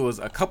 I believe it was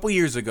a couple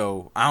years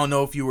ago, I don't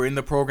know if you were in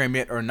the program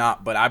yet or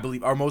not, but I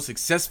believe our most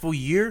successful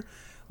year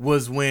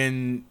was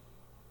when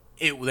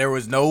there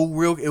was no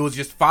real, it was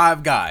just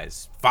 5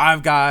 guys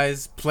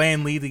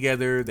playing lead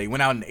together. They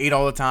went out and ate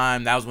all the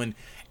time. That was when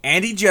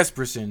Andy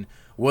Jesperson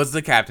was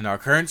the captain. Our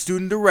current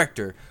student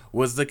director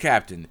was the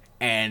captain,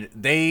 and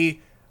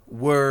they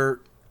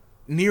were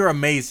near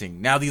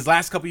amazing. Now, these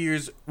last couple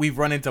years, we've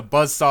run into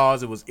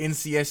buzzsaws. It was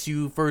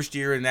NCSU first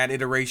year in that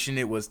iteration.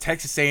 It was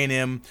Texas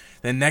A&M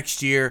the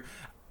next year.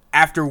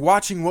 After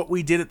watching what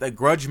we did at the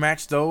grudge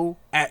match, though,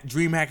 at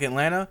DreamHack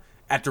Atlanta,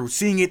 after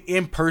seeing it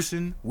in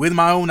person with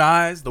my own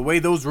eyes, the way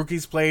those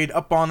rookies played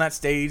up on that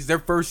stage, their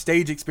first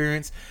stage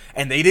experience,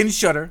 and they didn't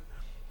shudder.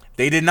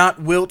 They did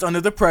not wilt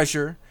under the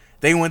pressure.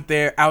 They went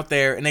out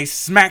there, and they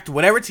smacked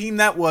whatever team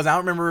that was. I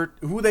don't remember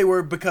who they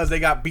were because they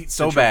got beat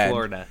so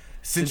bad.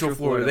 Central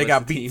Florida. They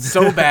got beat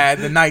so bad.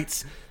 The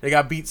Knights, they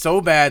got beat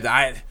so bad.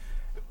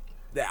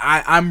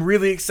 I'm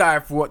really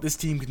excited for what this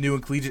team can do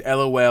in Collegiate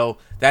LOL.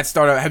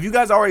 Have you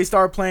guys already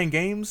started playing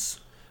games?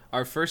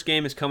 Our first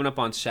game is coming up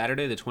on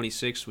Saturday, the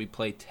 26th. We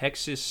play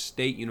Texas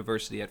State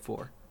University at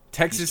 4.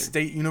 Texas Eastern.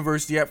 State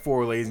University at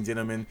 4, ladies and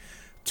gentlemen.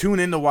 Tune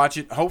in to watch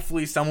it.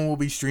 Hopefully someone will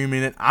be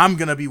streaming it. I'm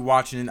going to be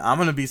watching it. I'm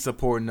going to be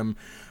supporting them.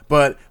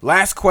 But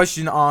last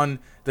question on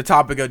the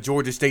topic of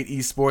Georgia State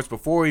esports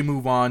before we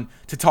move on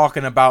to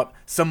talking about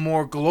some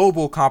more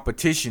global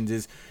competitions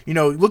is,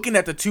 looking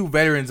at the 2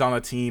 veterans on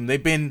the team.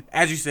 They've been,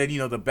 as you said,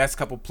 the best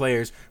couple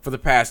players for the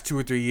past 2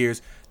 or 3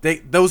 years.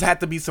 Those have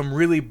to be some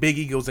really big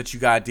egos that you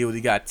got to deal with.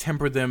 You got to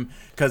temper them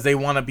because they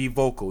want to be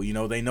vocal.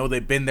 They know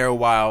they've been there a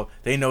while.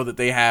 They know that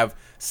they have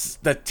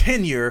the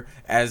tenure,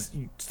 as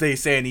they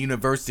say in the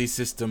university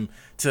system,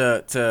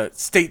 to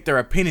state their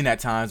opinion at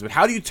times. But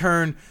how do you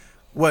turn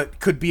what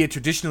could be a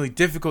traditionally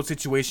difficult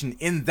situation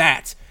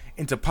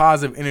into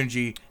positive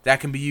energy that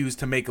can be used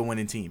to make a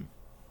winning team?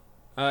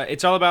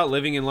 It's all about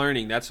living and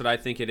learning. That's what I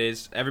think it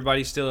is.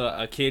 Everybody's still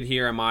a kid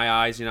here in my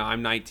eyes.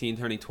 I'm 19,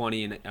 turning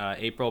 20 in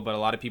April, but a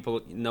lot of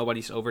people,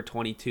 nobody's over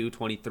 22,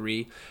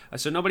 23.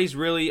 So nobody's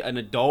really an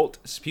adult.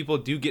 People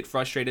do get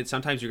frustrated.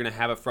 Sometimes you're going to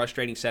have a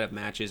frustrating set of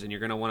matches, and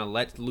you're going to want to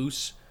let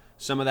loose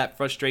some of that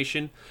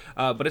frustration,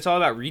 but it's all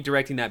about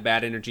redirecting that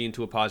bad energy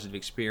into a positive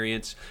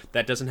experience.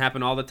 That doesn't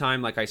happen all the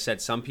time. Like I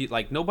said, some people,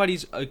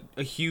 nobody's a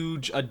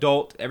huge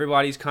adult.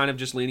 Everybody's kind of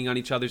just leaning on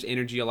each other's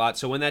energy a lot.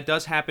 So when that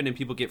does happen and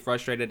people get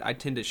frustrated, I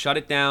tend to shut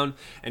it down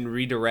and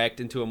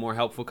redirect into a more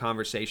helpful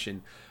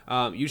conversation.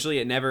 Usually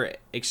it never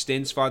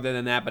extends farther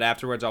than that, but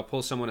afterwards I'll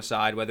pull someone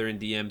aside, whether in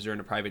DMs or in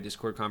a private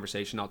Discord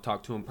conversation. I'll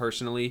talk to them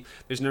personally.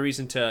 There's no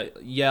reason to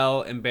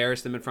yell,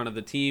 embarrass them in front of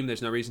the team.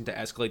 There's no reason to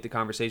escalate the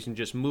conversation.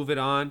 Just move it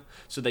on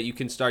so that you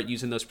can start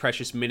using those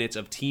precious minutes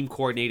of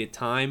team-coordinated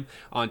time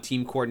on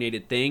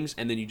team-coordinated things,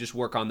 and then you just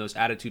work on those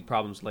attitude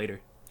problems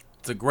later.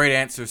 It's a great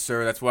answer,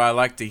 sir. That's what I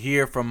like to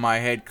hear from my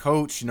head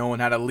coach, knowing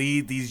how to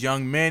lead these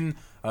young men,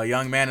 a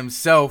young man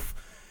himself,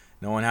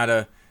 knowing how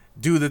to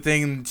do the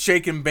thing,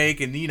 shake and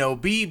bake, and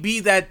be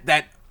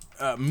that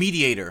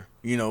mediator,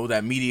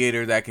 that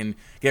mediator that can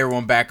get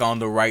everyone back on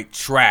the right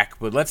track.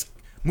 But let's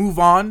move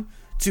on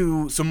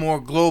to some more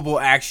global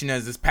action.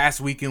 As this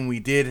past weekend we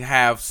did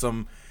have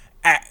some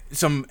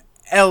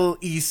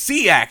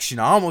LEC action.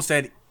 I almost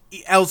said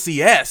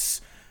LCS,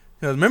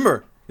 because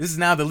remember, This is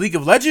now the League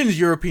of Legends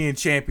European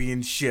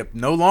Championship.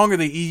 No longer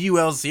the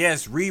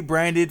EULCS,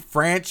 rebranded,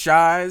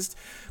 franchised,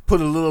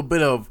 put a little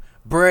bit of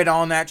bread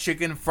on that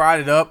chicken, fried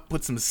it up,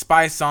 put some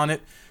spice on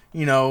it,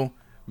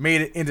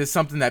 made it into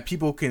something that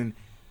people can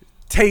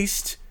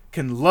taste,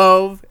 can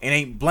love, and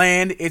ain't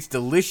bland. It's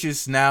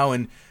delicious now.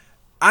 And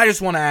I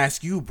just want to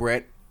ask you,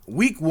 Brett,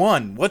 week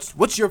 1,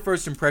 what's your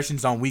first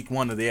impressions on week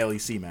 1 of the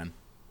LEC, man?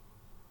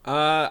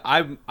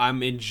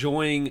 I'm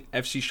enjoying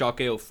FC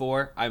Schalke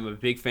 04. I'm a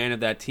big fan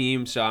of that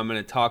team, so I'm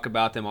going to talk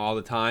about them all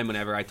the time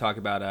whenever I talk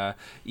about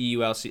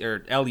EULC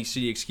or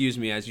LEC, excuse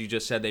me, as you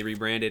just said, they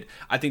rebranded.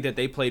 I think that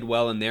they played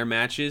well in their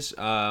matches.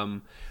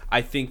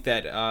 I think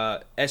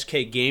that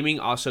SK Gaming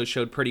also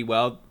showed pretty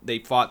well. They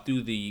fought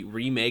through the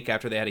remake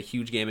after they had a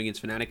huge game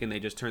against Fnatic, and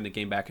they just turned the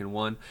game back and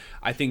won.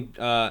 I think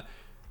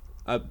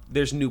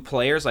there's new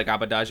players like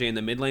Abadaje in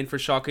the mid lane for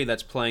Schalke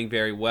that's playing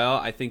very well.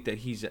 I think that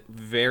he's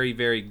very,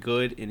 very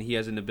good, and he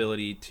has an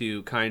ability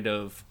to kind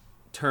of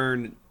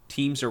turn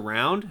teams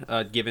around,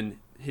 given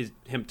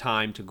him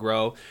time to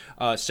grow.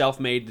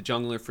 Self-made, the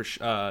jungler for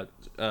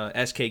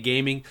SK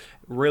Gaming,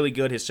 really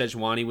good. His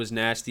Sejuani was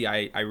nasty.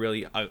 I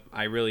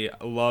really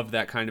love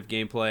that kind of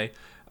gameplay.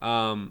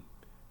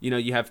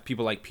 You have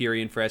people like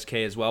Pyrian for SK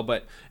as well.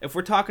 But if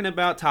we're talking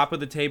about top of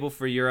the table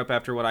for Europe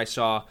after what I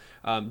saw,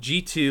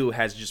 G2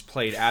 has just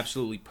played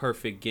absolutely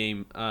perfect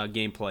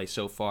gameplay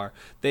so far.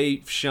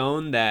 They've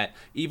shown that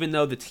even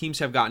though the teams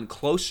have gotten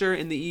closer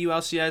in the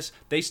EULCS,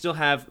 they still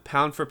have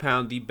pound for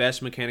pound the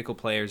best mechanical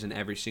players in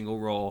every single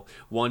role.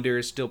 Wunder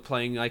is still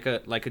playing like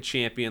a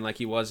champion, like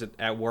he was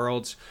at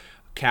Worlds.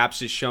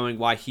 Caps is showing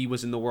why he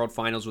was in the World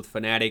Finals with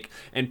Fnatic.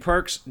 And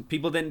Perkz,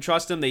 people didn't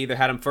trust him. They either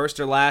had him first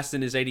or last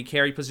in his AD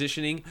carry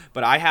positioning,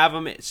 but I have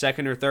him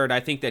second or third. I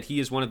think that he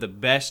is one of the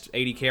best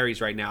AD carries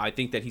right now. I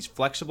think that he's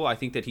flexible. I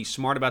think that he's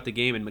smart about the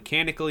game, and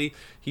mechanically,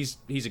 he's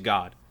a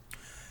god.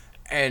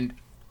 And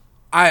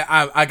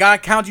I gotta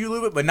counter you a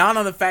little bit, but not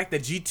on the fact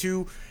that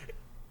G2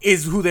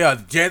 is who they are.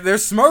 They're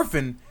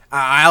smurfing.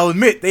 I'll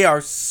admit, they are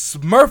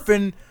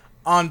smurfing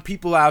on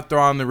people out there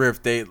on the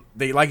Rift. They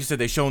like you said,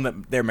 they've shown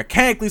that they're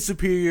mechanically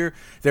superior,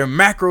 they're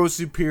macro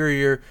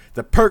superior.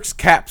 The Perkz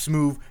Caps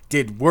move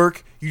did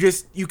work.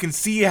 You can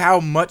see how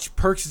much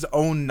Perkz'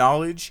 own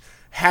knowledge,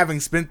 having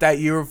spent that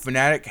year of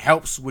Fnatic,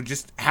 helps with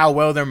just how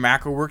well their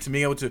macro works and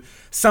being able to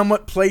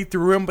somewhat play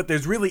through him. But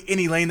there's really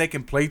any lane they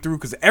can play through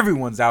because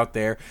everyone's out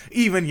there.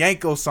 Even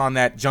Jankos on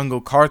that jungle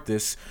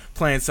Karthus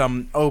playing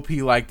some OP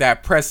like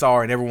that, press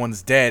R, and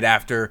everyone's dead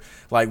after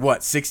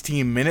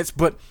 16 minutes.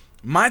 But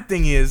my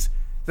thing is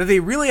that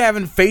they really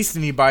haven't faced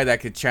anybody that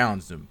could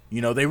challenge them.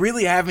 They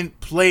really haven't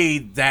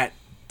played that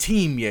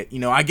team yet.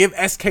 I give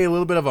SK a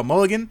little bit of a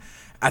mulligan.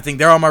 I think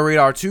they're on my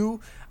radar too.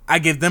 I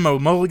give them a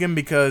mulligan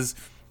because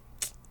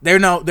they're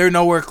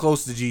nowhere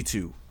close to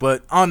G2.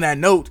 But on that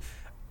note,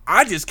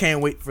 I just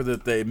can't wait for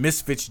the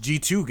Misfits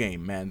G2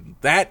 game, man.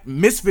 That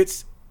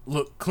Misfits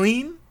look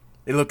clean.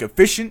 They look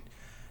efficient.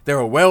 They're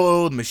a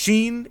well-oiled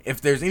machine.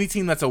 If there's any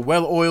team that's a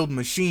well-oiled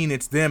machine,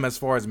 it's them as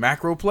far as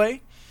macro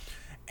play.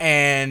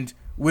 And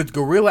with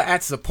Gorilla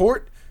at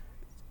support,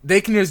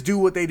 they can just do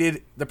what they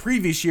did the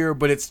previous year,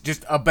 but it's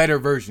just a better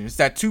version. It's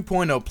that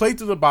 2.0, play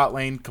through the bot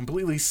lane,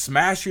 completely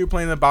smash your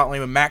play in the bot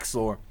lane with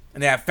Maxlor.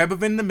 And they have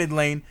Febiven in the mid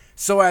lane,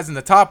 Soaz in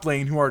the top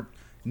lane, who are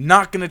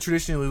not going to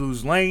traditionally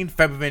lose lane.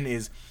 Febiven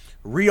is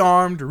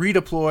rearmed,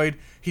 redeployed.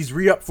 He's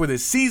re-up for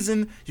this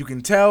season. You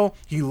can tell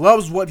he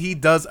loves what he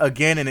does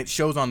again, and it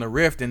shows on the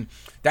Rift. And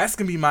that's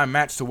going to be my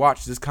match to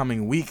watch this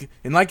coming week.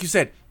 And like you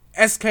said,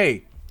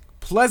 SK,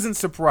 pleasant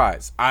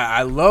surprise.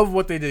 I love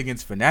what they did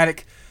against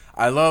Fnatic.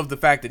 I love the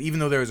fact that even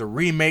though there was a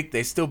remake,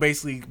 they still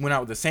basically went out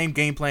with the same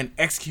game plan,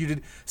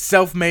 executed.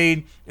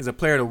 Self-made is a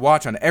player to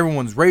watch on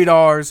everyone's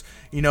radars.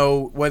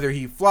 Whether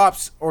he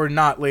flops or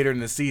not later in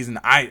the season,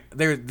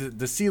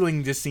 the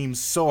ceiling just seems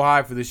so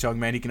high for this young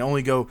man. He can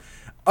only go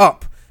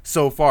up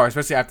so far,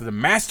 especially after the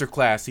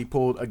masterclass he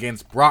pulled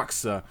against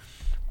Broxa.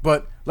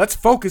 But let's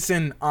focus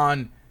in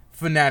on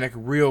Fnatic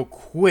real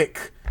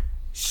quick.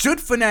 Should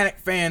Fnatic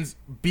fans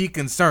be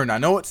concerned? I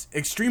know it's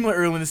extremely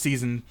early in the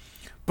season,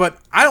 but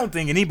I don't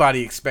think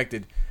anybody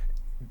expected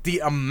the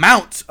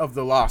amount of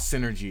the lost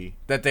synergy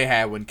that they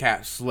had when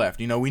Caps left.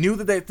 We knew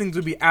that things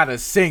would be out of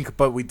sync,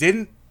 but we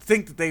didn't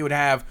think that they would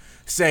have,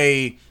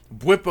 say,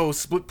 Bwipo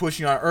split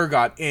pushing on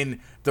Urgot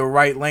in the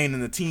right lane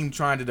and the team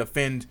trying to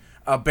defend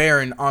a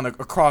Baron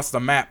across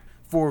the map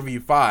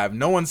 4v5.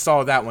 No one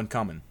saw that one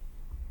coming.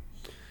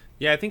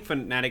 Yeah, I think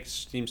Fnatic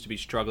seems to be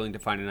struggling to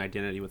find an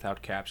identity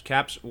without Caps.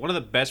 Caps, one of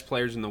the best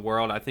players in the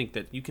world. I think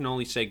that you can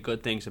only say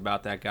good things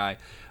about that guy.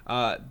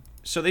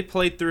 So they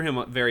played through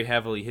him very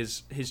heavily.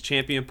 His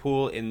champion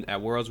pool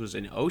at Worlds was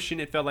an ocean.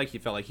 It felt like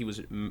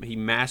he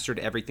mastered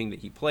everything that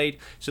he played.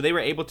 So they were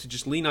able to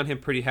just lean on him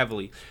pretty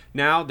heavily.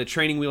 Now the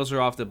training wheels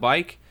are off the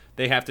bike.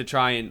 They have to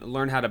try and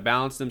learn how to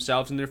balance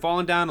themselves, and they're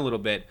falling down a little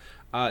bit.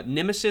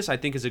 Nemesis, I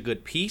think, is a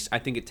good piece. I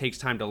think it takes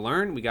time to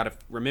learn. We got to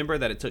remember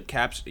that it took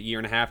Caps a year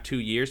and a half, 2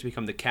 years to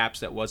become the Caps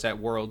that was at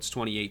Worlds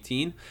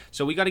 2018.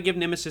 So we got to give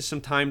Nemesis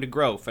some time to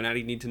grow.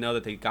 Fnatic need to know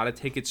that they got to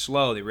take it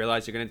slow. They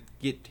realize they're going to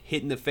get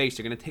hit in the face.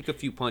 They're going to take a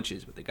few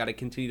punches, but they got to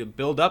continue to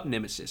build up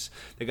Nemesis.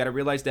 They got to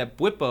realize that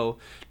Bwipo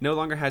no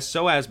longer has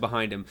Soaz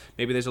behind him.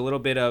 Maybe there's a little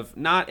bit of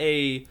not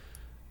a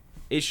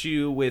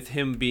issue with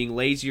him being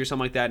lazy or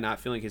something like that, not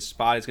feeling his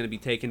spot is going to be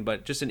taken,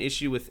 but just an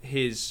issue with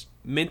his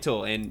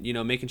mental and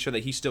making sure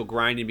that he's still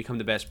grinding to become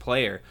the best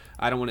player.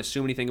 I don't want to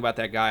assume anything about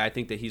that guy. I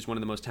think that he's one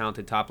of the most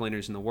talented top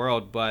laners in the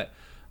world, but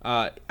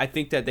I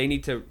think that they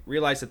need to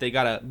realize that they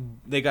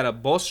gotta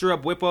bolster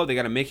up Bwipo. They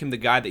gotta make him the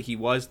guy that he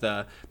was,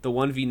 the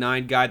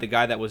 1v9 guy, the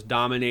guy that was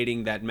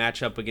dominating that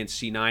matchup against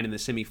C9 in the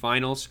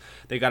semifinals.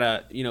 They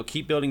gotta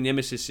keep building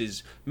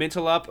Nemesis's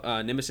mental up.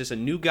 Nemesis a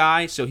new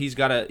guy, so he's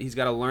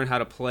gotta learn how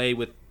to play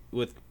with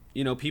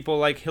people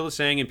like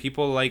Hylissang and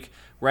people like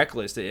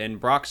Reckless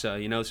and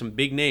Broxah, some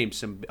big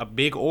names, a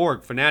big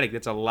org, Fnatic.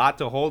 That's a lot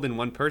to hold in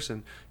one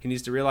person. He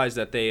needs to realize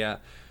that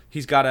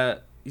he's got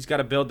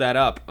to build that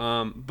up.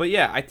 But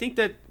yeah, I think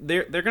that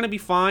they're going to be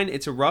fine.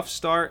 It's a rough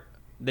start.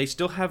 They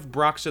still have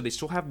Broxah, they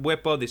still have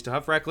Bwipo, they still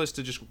have Reckless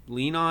to just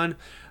lean on.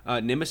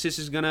 Nemesis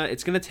it's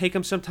gonna take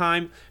him some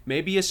time.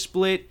 Maybe a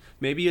split,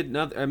 maybe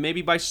another, or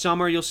maybe by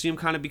summer you'll see him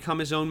kind of become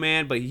his own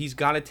man. But it's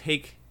got to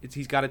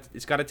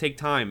take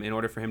time in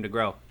order for him to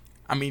grow.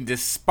 I mean,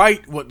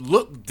 despite what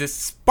looked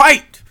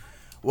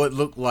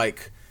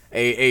like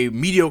a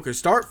mediocre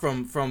start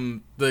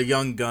from the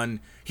young gun,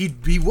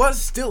 he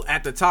was still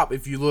at the top.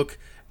 If you look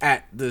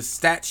at the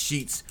stat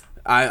sheets,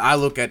 I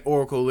look at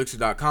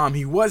OracleElixir.com,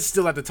 he was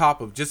still at the top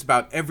of just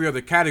about every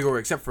other category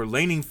except for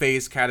laning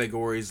phase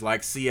categories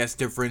like CS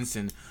difference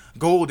and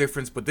goal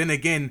difference. But then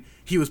again,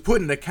 he was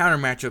put into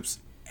counter matchups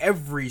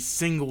every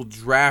single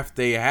draft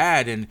they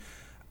had, and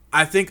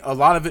I think a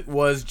lot of it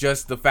was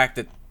just the fact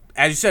that,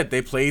 as you said,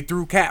 they played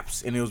through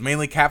Caps, and it was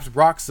mainly Caps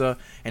Broxah,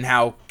 and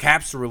how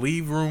Caps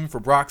relieve room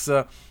for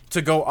Broxah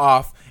to go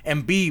off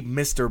and be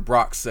Mr.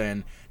 Broxah,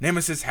 and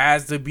Nemesis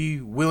has to be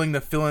willing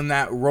to fill in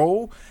that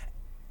role.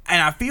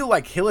 And I feel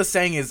like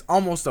Hylissang is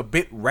almost a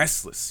bit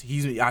restless.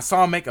 I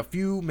saw him make a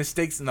few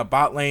mistakes in the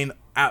bot lane,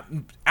 out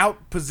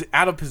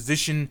of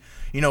position,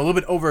 a little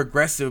bit over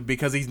aggressive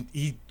because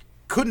he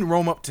couldn't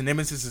roam up to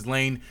Nemesis's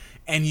lane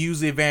and use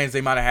the advantage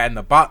they might have had in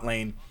the bot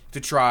lane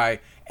to try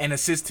and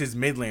assist his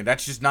mid lane.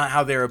 That's just not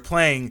how they were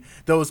playing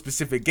those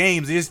specific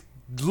games. It just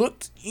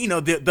looked,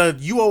 the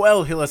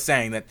UOL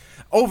Hylissang, that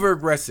over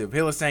aggressive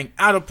Hylissang,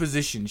 out of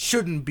position,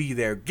 shouldn't be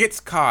there, gets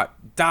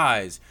caught,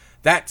 dies,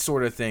 that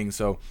sort of thing.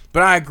 So,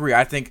 but I agree.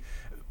 I think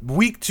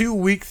week 2,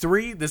 week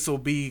 3, this will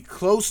be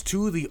close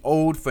to the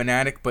old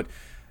Fnatic, but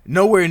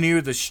nowhere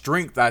near the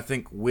strength, I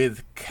think,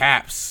 with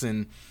Caps.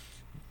 And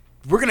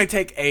we're going to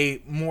take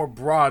a more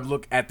broad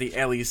look at the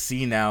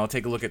LEC now,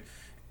 take a look at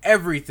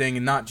everything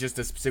and not just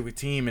a specific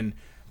team. And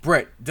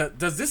Brett,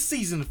 does this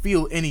season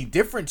feel any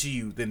different to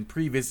you than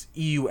previous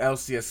EU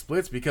LCS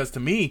splits? Because to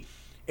me,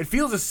 it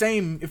feels the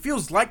same. It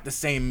feels like the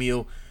same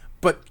meal,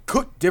 but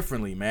cooked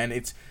differently, man.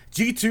 It's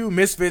G2,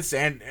 Misfits,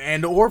 and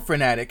or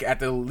Fnatic at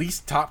the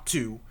least top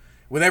 2,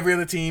 with every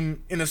other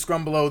team in the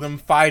scrum below them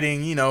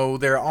fighting.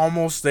 They're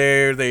almost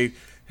there. They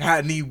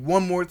need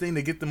one more thing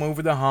to get them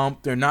over the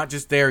hump. They're not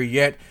just there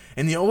yet.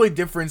 And the only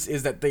difference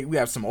is that we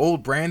have some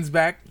old brands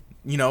back.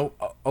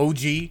 OG,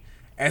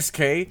 SK,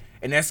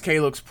 and SK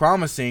looks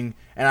promising.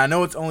 And I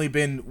know it's only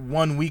been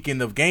one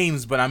weekend of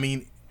games, but I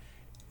mean,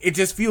 it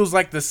just feels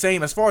like the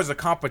same as far as the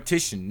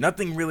competition.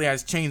 Nothing really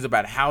has changed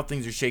about how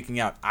things are shaking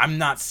out. I'm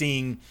not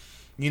seeing,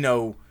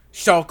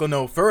 Schalke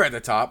no Fur at the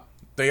top.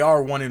 They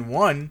are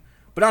 1-1,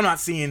 but I'm not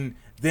seeing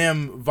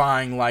them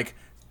vying like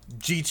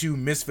G2,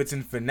 Misfits,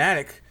 and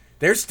Fnatic.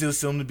 They're still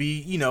seem to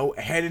be,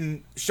 head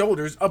and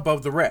shoulders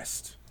above the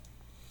rest.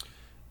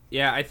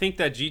 Yeah, I think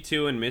that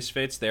G2 and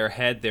Misfits, they're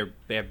ahead.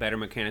 They have better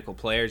mechanical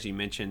players. You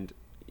mentioned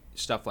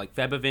stuff like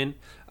Febiven,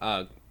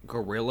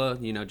 Gorilla,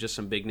 just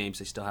some big names.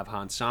 They still have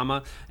Hans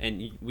Sama,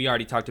 and we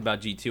already talked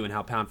about G2 and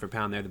how pound for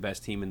pound they're the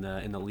best team in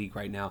the league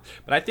right now.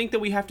 But I think that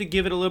we have to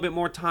give it a little bit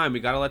more time. We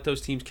got to let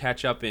those teams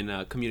catch up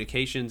in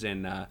communications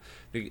and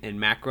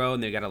macro,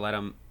 and they got to let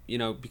them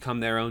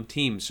become their own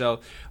team. So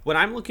what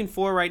I'm looking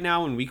for right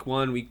now in week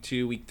 1, week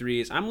 2, week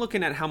 3 is I'm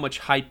looking at how much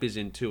hype is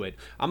into it.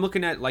 I'm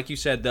looking at, like you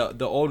said,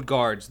 the old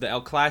guards, the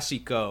El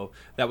Clasico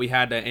that we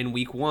had in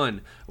week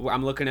 1.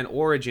 I'm looking at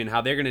Origin,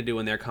 how they're going to do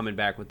when they're coming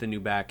back with the new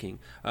backing.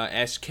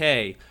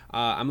 SK,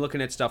 I'm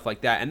looking at stuff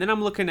like that. And then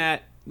I'm looking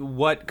at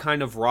what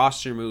kind of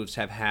roster moves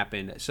have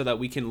happened so that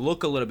we can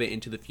look a little bit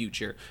into the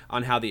future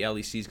on how the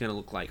LEC is going to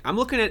look like. I'm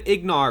looking at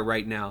Ignar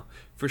right now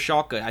for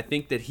Schalke. I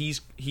think that he's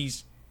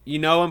you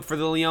know him for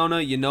the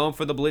Leona, you know him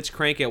for the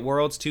Blitzcrank at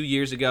Worlds 2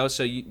 years ago,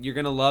 so you're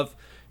going to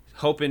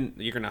hope that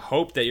you're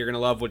going to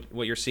love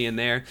what you're seeing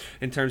there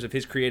in terms of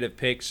his creative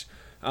picks.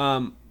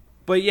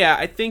 But yeah,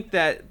 I think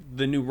that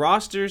the new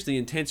rosters, the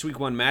intense week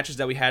one matches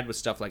that we had with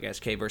stuff like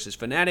SK versus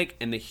Fnatic,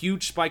 and the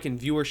huge spike in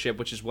viewership,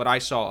 which is what I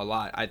saw a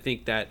lot. I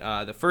think that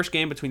the first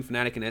game between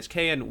Fnatic and SK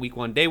in week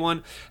one, day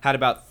one, had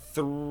about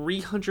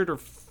 300 or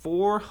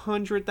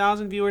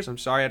 400,000 viewers. I'm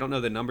sorry, I don't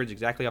know the numbers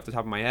exactly off the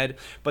top of my head,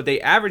 but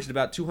they averaged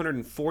about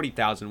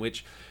 240,000,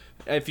 which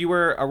if you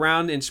were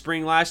around in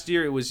spring last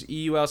year, it was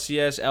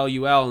EULCS,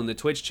 LUL in the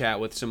Twitch chat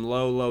with some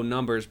low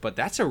numbers, but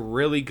that's a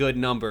really good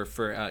number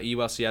for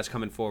EULCS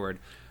coming forward.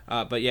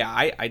 But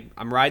yeah,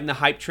 I'm riding the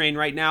hype train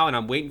right now, and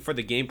I'm waiting for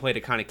the gameplay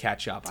to kind of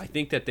catch up. I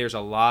think that there's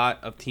a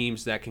lot of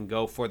teams that can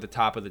go for the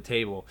top of the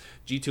table.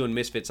 G2 and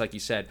Misfits, like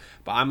you said.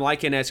 But I'm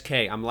liking SK.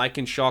 I'm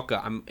liking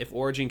Schalke. If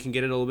Origin can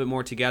get it a little bit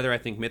more together, I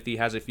think Mithy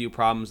has a few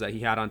problems that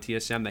he had on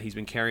TSM that he's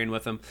been carrying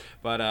with him.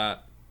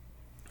 But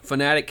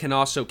Fnatic can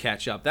also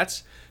catch up.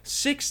 That's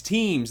 6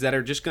 teams that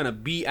are just going to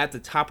be at the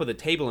top of the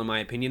table, in my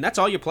opinion. That's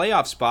all your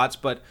playoff spots,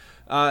 but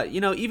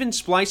even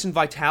Splice and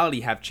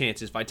Vitality have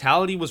chances.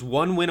 Vitality was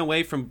 1 win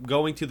away from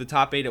going to the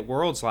top 8 at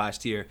Worlds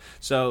last year,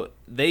 so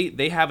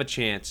they have a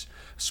chance.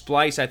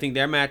 Splice, I think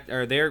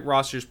their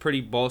roster is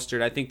pretty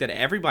bolstered. I think that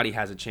everybody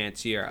has a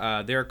chance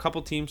here. There are a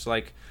couple teams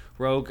like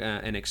Rogue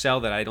and Excel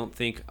that I don't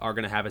think are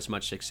going to have as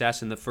much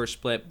success in the first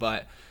split,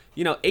 but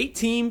 8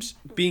 teams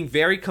being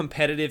very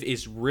competitive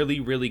is really,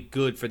 really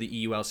good for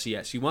the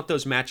EULCS. You want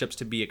those matchups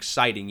to be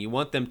exciting. You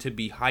want them to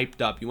be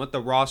hyped up. You want the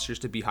rosters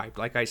to be hyped,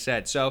 like I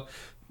said. So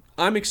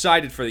I'm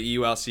excited for the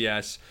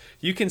EULCS.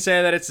 You can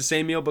say that it's the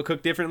same meal but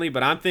cooked differently,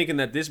 but I'm thinking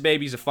that this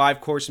baby's a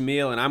 5-course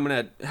meal, and I'm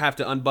going to have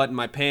to unbutton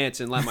my pants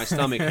and let my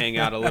stomach hang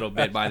out a little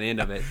bit by the end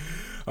of it.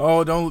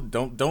 Oh, don't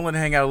let it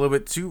hang out a little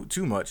bit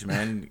too much,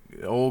 man.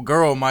 Old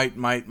girl might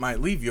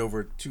leave you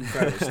over too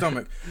fat of a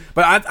stomach.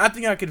 But I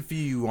think I can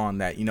feel you on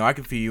that. I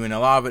can feel you, and a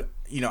lot of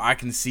it, I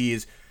can see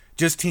is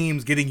just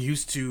teams getting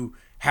used to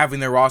having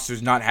their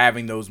rosters not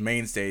having those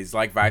mainstays.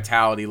 Like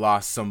Vitality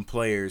lost some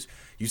players.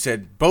 You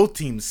said both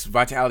teams,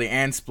 Vitality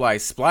and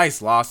Splice.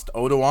 Splice lost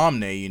Odo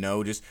Omne.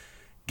 Just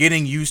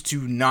getting used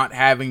to not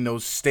having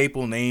those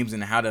staple names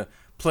and how to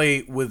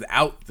play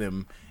without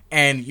them.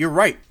 And you're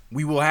right.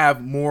 We will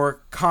have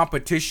more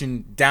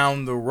competition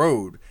down the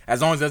road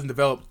as long as it doesn't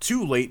develop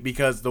too late,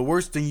 because the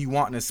worst thing you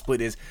want in a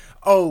split is,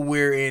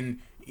 we're in,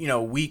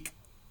 week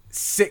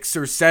 6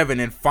 or 7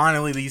 and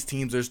finally these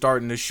teams are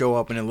starting to show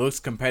up and it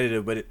looks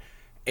competitive, but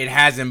it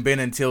hasn't been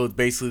until it's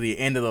basically the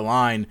end of the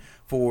line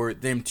for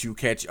them to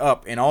catch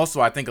up. And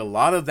also I think a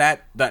lot of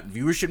that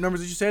viewership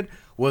numbers that you said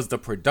was the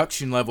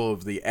production level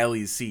of the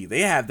LEC.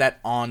 They have that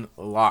on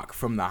lock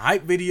from the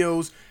hype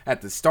videos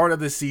at the start of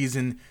the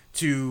season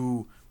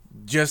to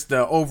just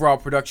the overall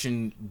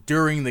production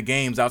during the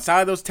games,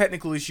 outside of those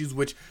technical issues,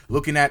 which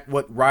looking at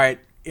what Riot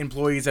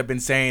employees have been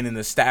saying and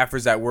the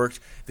staffers that worked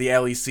the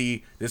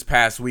LEC this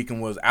past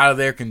weekend was out of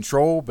their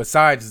control.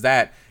 Besides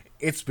that,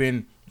 it's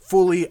been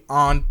fully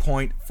on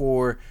point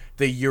for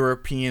the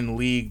European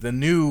League, the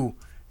new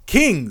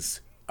kings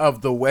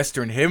of the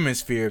Western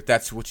Hemisphere, if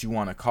that's what you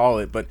want to call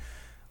it. But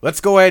let's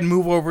go ahead and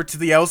move over to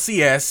the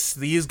LCS.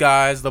 These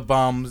guys, the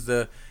bums,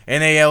 the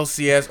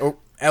NALCS,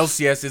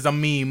 LCS is a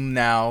meme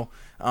now.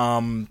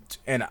 And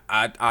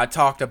I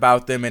talked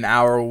about them in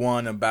hour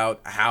 1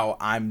 about how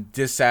I'm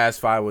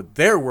dissatisfied with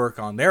their work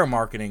on their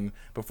marketing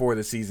before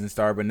the season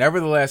started. But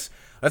nevertheless,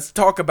 let's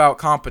talk about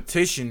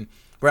competition.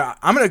 But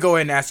I'm going to go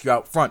ahead and ask you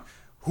out front,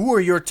 who are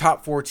your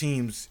top 4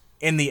 teams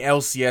in the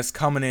LCS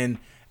coming in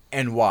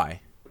and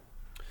why?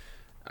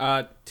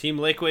 Team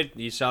Liquid,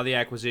 you saw the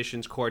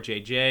acquisitions,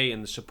 CoreJJ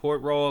in the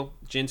support role,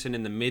 Jensen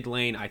in the mid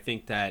lane. I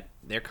think that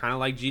they're kind of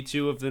like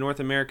G2 of the North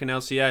American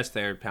LCS.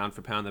 They're pound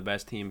for pound the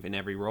best team in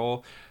every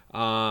role.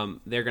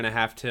 They're going to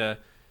have to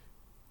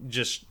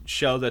just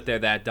show that they're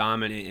that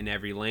dominant in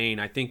every lane.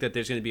 I think that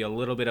there's going to be a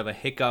little bit of a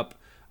hiccup,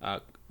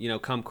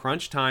 come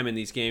crunch time in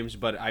these games,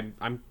 but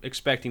I'm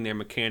expecting their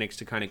mechanics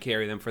to kind of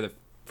carry them for the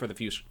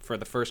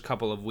first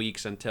couple of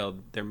weeks until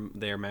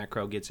their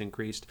macro gets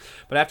increased.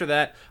 But after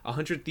that,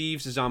 100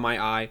 Thieves is on my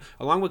eye,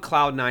 along with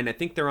Cloud9. I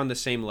think they're on the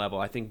same level.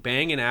 I think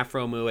Bang and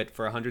Afro Muet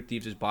for 100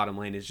 Thieves' bottom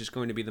lane is just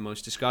going to be the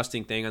most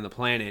disgusting thing on the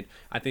planet.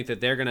 I think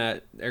that they're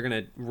gonna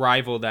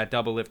rival that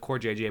double lift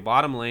CoreJJ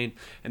bottom lane,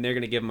 and they're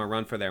gonna give them a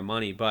run for their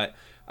money. But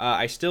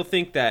I still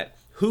think that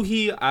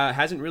Huhi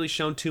hasn't really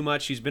shown too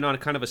much. He's been on a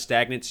kind of a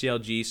stagnant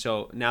CLG,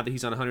 so now that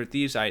he's on 100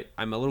 Thieves,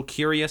 I'm a little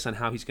curious on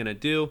how he's going to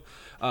do.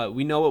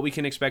 We know what we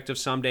can expect of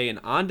Someday, and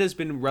Anda's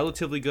been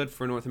relatively good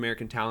for North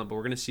American talent, but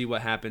we're going to see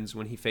what happens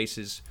when he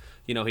faces,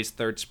 his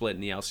third split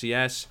in the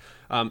LCS.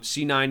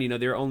 C9,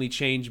 their only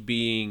change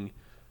being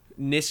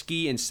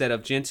Niski instead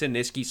of Jensen,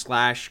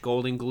 Niski /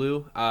 Golden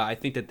Glue. I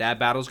think that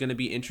battle is going to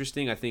be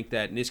interesting. I think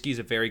that Niski is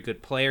a very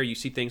good player. You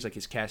see things like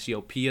his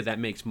Cassiopeia that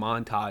makes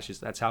montages.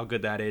 That's how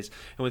good that is.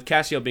 And with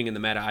Cassio being in the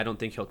meta, I don't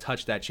think he'll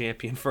touch that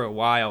champion for a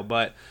while.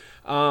 But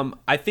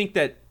I think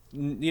that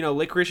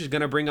Licorice is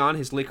going to bring on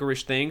his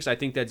Licorice things. I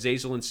think that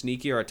Zeyzal and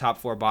Sneaky are a top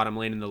 4 bottom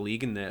lane in the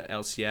league in the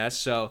LCS,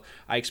 so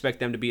I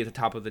expect them to be at the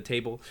top of the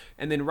table.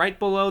 And then right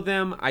below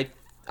them, I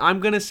I'm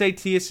going to say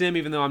TSM,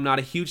 even though I'm not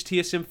a huge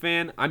TSM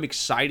fan. I'm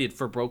excited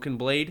for Broken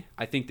Blade.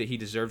 I think that he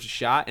deserves a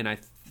shot, and I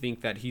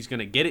think that he's going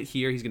to get it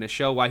here. He's going to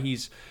show why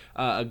he's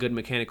a good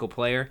mechanical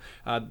player.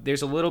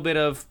 There's a little bit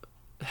of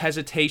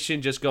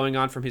hesitation just going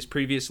on from his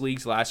previous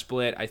leagues last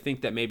split. I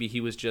think that maybe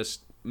he was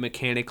just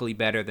mechanically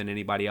better than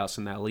anybody else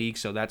in that league,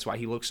 so that's why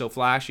he looks so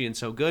flashy and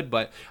so good,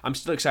 but I'm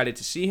still excited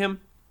to see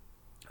him.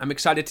 I'm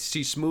excited to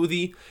see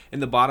Smoothie in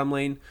the bottom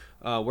lane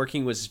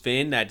working with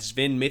Zven. That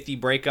Zven-Mithy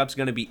breakup's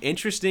going to be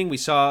interesting. We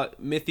saw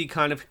Mithy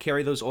kind of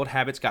carry those old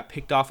habits, got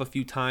picked off a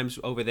few times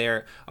over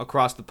there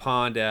across the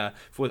pond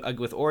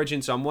with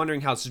Origin. So I'm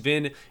wondering how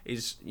Zven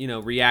is,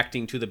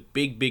 reacting to the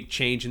big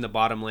change in the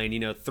bottom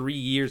lane. 3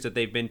 years that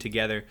they've been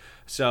together.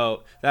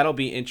 So that'll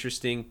be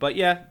interesting. But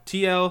yeah,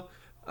 TL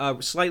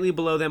slightly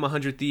below them,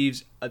 100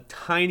 Thieves,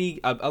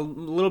 a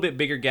little bit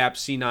bigger gap,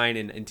 C9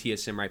 and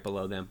TSM right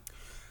below them.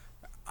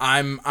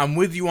 I'm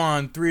with you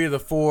on 3 of the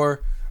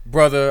 4,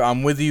 brother.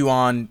 I'm with you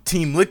on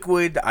Team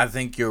Liquid. I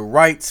think you're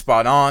right,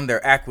 spot on.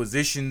 Their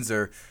acquisitions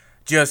are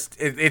just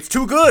it's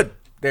too good.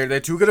 They're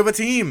too good of a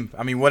team.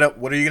 I mean, what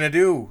are you gonna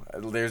do?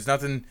 There's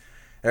nothing.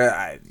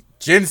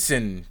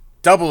 Jensen,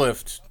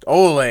 Doublelift,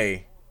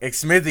 Ole,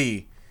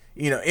 Xmithy,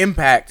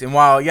 Impact, and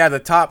while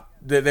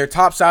their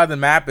top side of the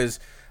map is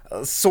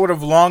sort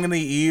of long in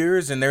the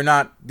ears, and they're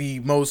not the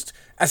most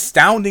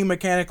astounding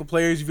mechanical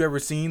players you've ever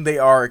seen. They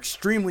are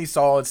extremely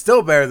solid,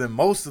 still better than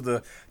most of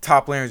the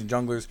top laners and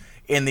junglers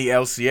in the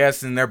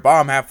LCS, and their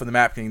bottom half of the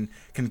map can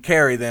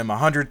carry them.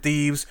 100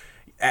 Thieves,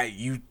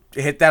 you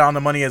hit that on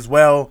the money as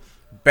well.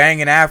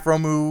 Bang and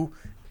Afromu,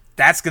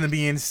 that's going to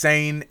be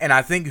insane. And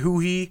I think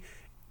Huhi,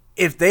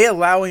 if they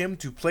allow him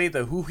to play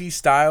the Huhi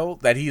style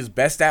that he is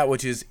best at,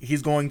 which is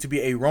he's going to be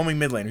a roaming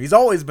mid laner. He's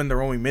always been the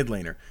roaming mid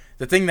laner.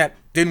 The thing that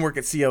didn't work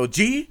at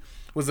CLG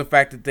was the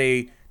fact that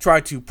they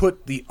tried to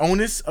put the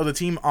onus of the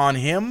team on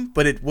him,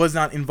 but it was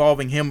not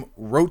involving him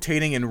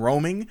rotating and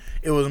roaming.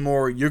 It was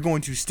more, you're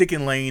going to stick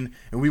in lane,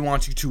 and we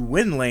want you to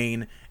win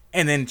lane,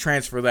 and then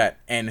transfer that.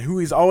 And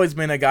Hui's always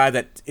been a guy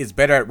that is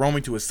better at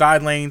roaming to his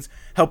side lanes,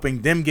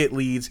 helping them get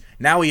leads.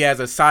 Now he has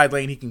a side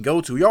lane he can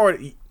go to. You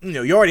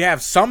already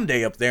have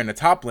Someday up there in the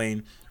top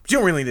lane, but you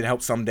don't really need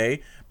help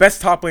Someday.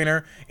 Best top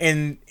laner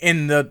in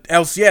the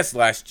LCS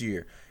last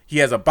year. He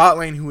has a bot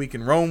lane who he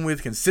can roam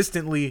with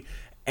consistently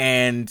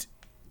and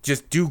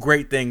just do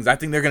great things. I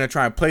think they're going to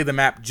try and play the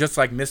map just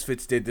like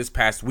Misfits did this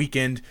past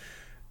weekend.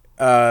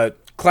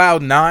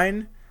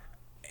 Cloud9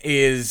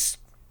 is,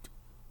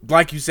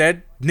 like you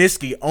said,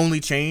 Nisqy only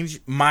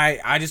change.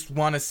 I just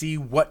want to see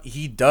what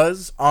he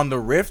does on the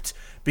Rift,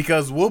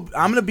 because I'm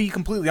going to be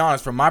completely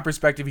honest. From my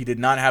perspective, he did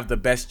not have the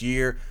best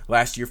year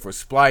last year for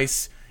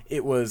Splice.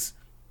 It was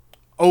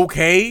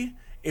okay.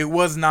 It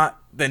was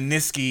not the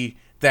Nisqy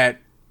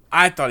that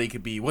I thought he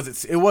could be.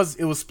 Was it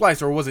was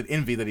Splice, or was it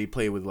Envy that he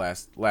played with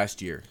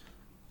last year?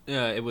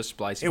 It was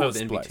Splice. It was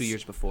Envy 2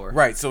 years before.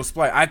 Right, so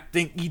Splice. I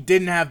think he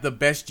didn't have the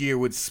best year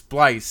with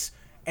Splice,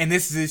 and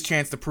this is his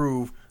chance to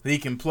prove that he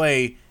can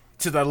play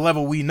to the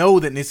level we know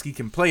that Nisqy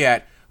can play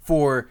at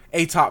for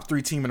a top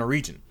 3 team in a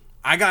region.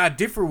 I gotta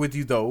differ with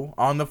you though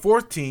on the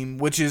 4th team,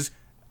 which is,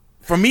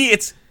 for me,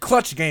 it's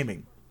Clutch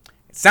Gaming.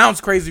 It sounds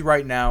crazy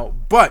right now,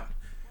 but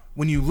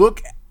when you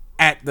look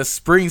at the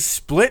spring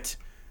split,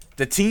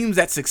 the teams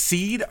that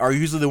succeed are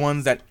usually the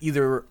ones that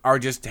either are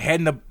just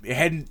head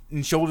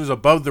and shoulders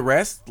above the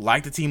rest,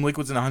 like the Team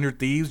Liquids and 100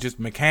 Thieves, just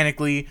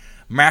mechanically,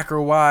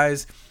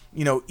 macro-wise.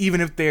 Even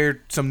if there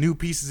are some new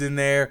pieces in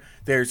there,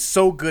 they're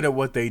so good at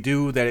what they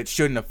do that it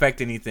shouldn't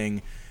affect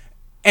anything.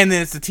 And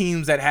then it's the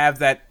teams that have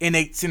that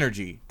innate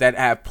synergy, that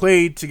have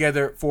played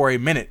together for a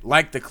minute,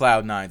 like the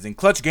Cloud9s. And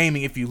Clutch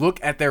Gaming, if you look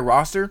at their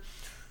roster,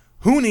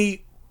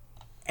 Huni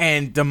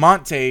and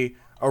Damonte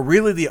are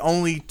really the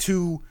only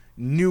 2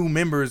 new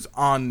members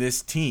on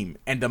this team.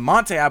 And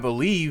Damonte, I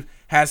believe,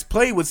 has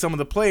played with some of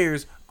the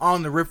players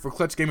on the Rift for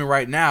Clutch Gaming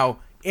right now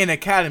in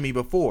Academy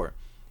before.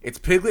 It's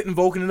Piglet and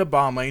Vulcan in the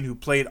bottom lane, who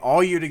played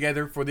all year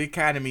together for the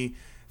Academy,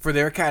 for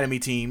their Academy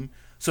team.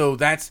 So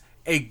that's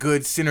a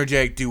good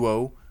synergetic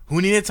duo.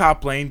 Huni in the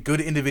top lane,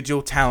 good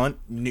individual talent.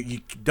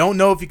 You don't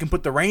know if you can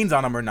put the reins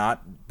on him or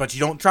not, but you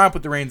don't try and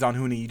put the reins on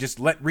Huni. You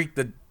just let wreak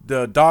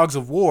the dogs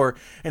of war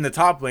in the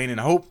top lane and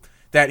hope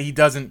that he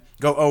doesn't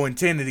go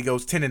 0-10, that he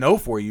goes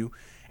 10-0 for you.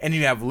 And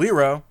you have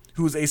Lyra,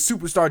 who's a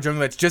superstar jungler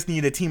that's just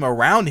needed a team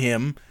around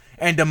him.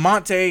 And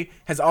Damonte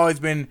has always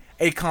been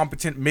a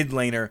competent mid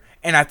laner.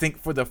 And I think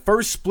for the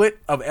first split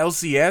of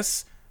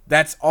LCS,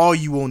 that's all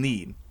you will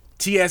need.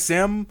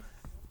 TSM,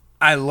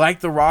 I like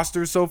the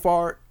roster so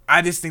far.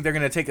 I just think they're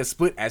going to take a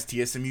split, as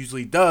TSM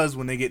usually does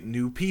when they get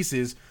new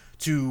pieces,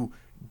 to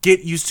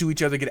get used to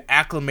each other, get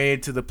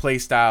acclimated to the play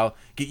style,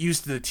 get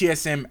used to the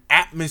TSM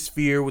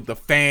atmosphere with the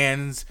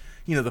fans,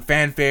 the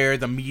fanfare,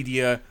 the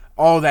media.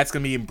 All that's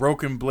going to be in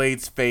Broken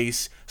Blade's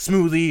face.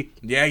 Smoothie,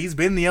 he's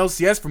been in the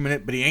LCS for a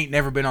minute, but he ain't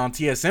never been on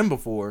TSM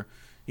before.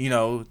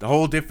 The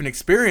whole different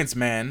experience,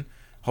 man.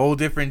 Whole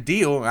different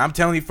deal. And I'm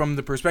telling you from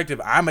the perspective,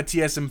 I'm a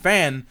TSM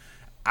fan.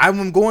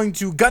 I'm going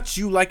to gut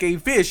you like a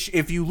fish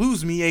if you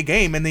lose me a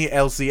game in the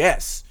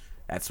LCS.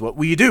 That's what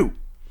we do.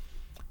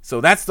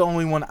 So that's the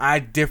only one I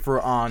differ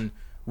on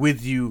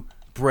with you,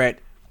 Brett.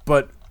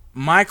 But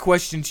my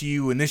question to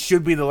you, and this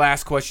should be the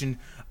last question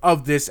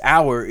of this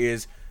hour,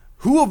 is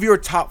who of your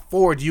top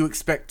 4 do you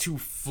expect to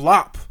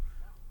flop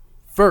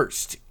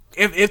first?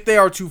 If they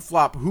are to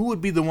flop, who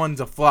would be the one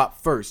to flop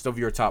first of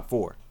your top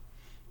 4?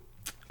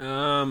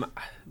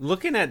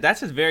 Looking at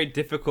that's a very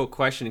difficult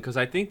question because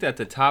I think that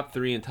the top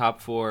 3 and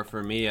top 4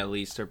 for me at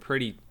least are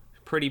pretty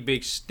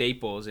big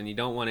staples, and you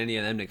don't want any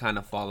of them to kind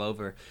of fall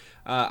over.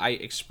 I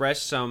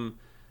expressed some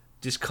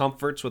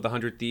discomforts with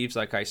 100 Thieves,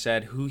 like I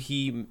said.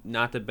 Huhi,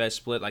 not the best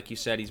split, like you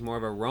said. He's more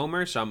of a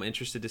roamer, so I'm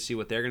interested to see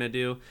what they're gonna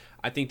do.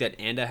 I think that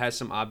Anda has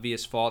some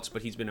obvious faults,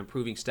 but he's been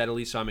improving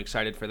steadily, so I'm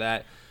excited for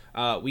that.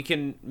 We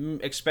can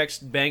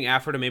expect Bang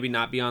Afro to maybe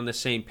not be on the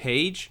same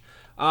page.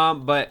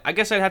 But I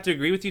guess I'd have to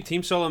agree with you.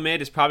 Team Solo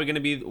Mid is probably going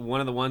to be one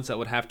of the ones that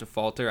would have to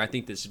falter. I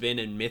think the Sven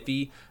and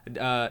Miffy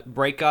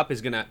breakup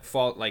is going to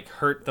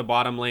hurt the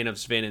bottom lane of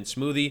Sven and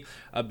Smoothie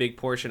a big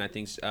portion. I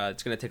think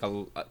it's going to take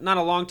not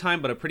a long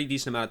time, but a pretty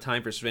decent amount of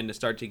time for Sven to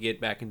start to get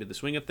back into the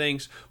swing of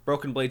things.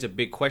 Broken Blade's a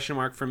big question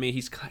mark for me.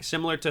 He's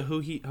similar to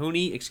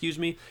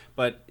Huni,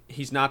 but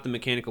he's not the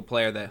mechanical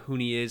player that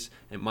Huni is,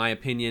 in my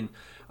opinion.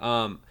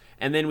 And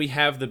then we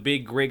have the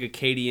big Grig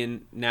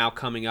Acadian now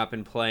coming up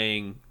and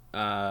playing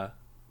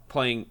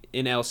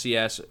in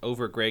LCS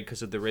over Greg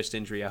because of the wrist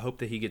injury. I hope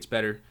that he gets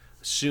better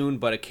soon,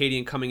 but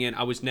Acadian coming in,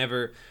 I was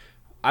never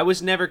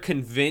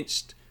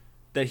convinced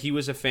that he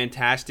was a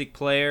fantastic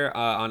player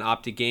on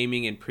Optic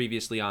Gaming and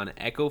previously on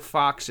Echo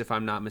Fox, if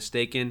I'm not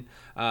mistaken.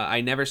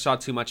 I never saw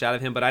too much out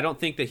of him, but I don't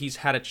think that he's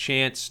had a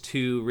chance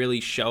to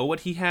really show what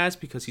he has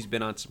because he's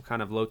been on some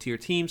kind of low-tier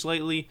teams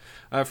lately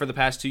for the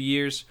past 2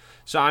 years.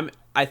 So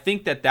I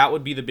think that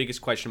would be the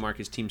biggest question mark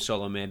is Team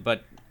Solo Mid,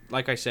 but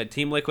like I said,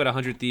 Team Liquid,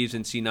 100 Thieves,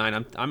 and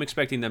C9. I'm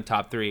expecting them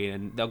top 3,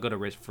 and they'll go to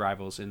Rift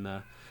Rivals in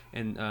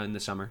the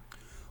summer.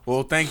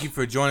 Well, thank you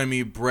for joining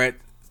me, Brett.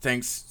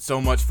 Thanks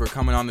so much for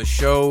coming on the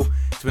show.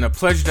 It's been a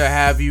pleasure to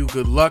have you.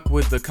 Good luck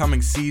with the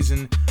coming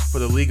season for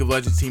the League of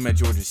Legends team at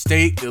Georgia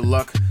State. Good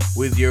luck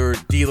with your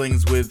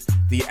dealings with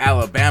the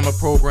Alabama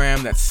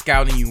program that's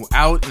scouting you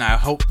out, and I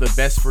hope the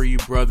best for you,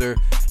 brother.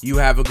 You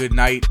have a good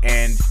night,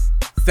 and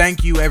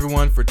thank you,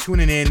 everyone, for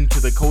tuning in to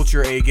the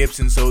Culture A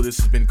Gibson. So this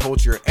has been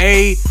Culture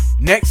A.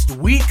 Next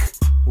week,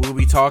 we'll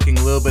be talking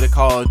a little bit of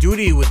Call of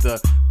Duty with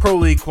the Pro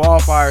League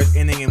qualifiers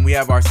ending, and we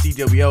have our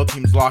CWL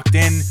teams locked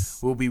in.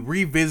 We'll be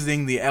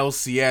revisiting the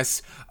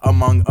LCS,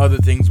 among other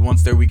things,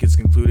 once their week is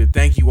concluded.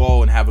 Thank you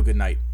all, and have a good night.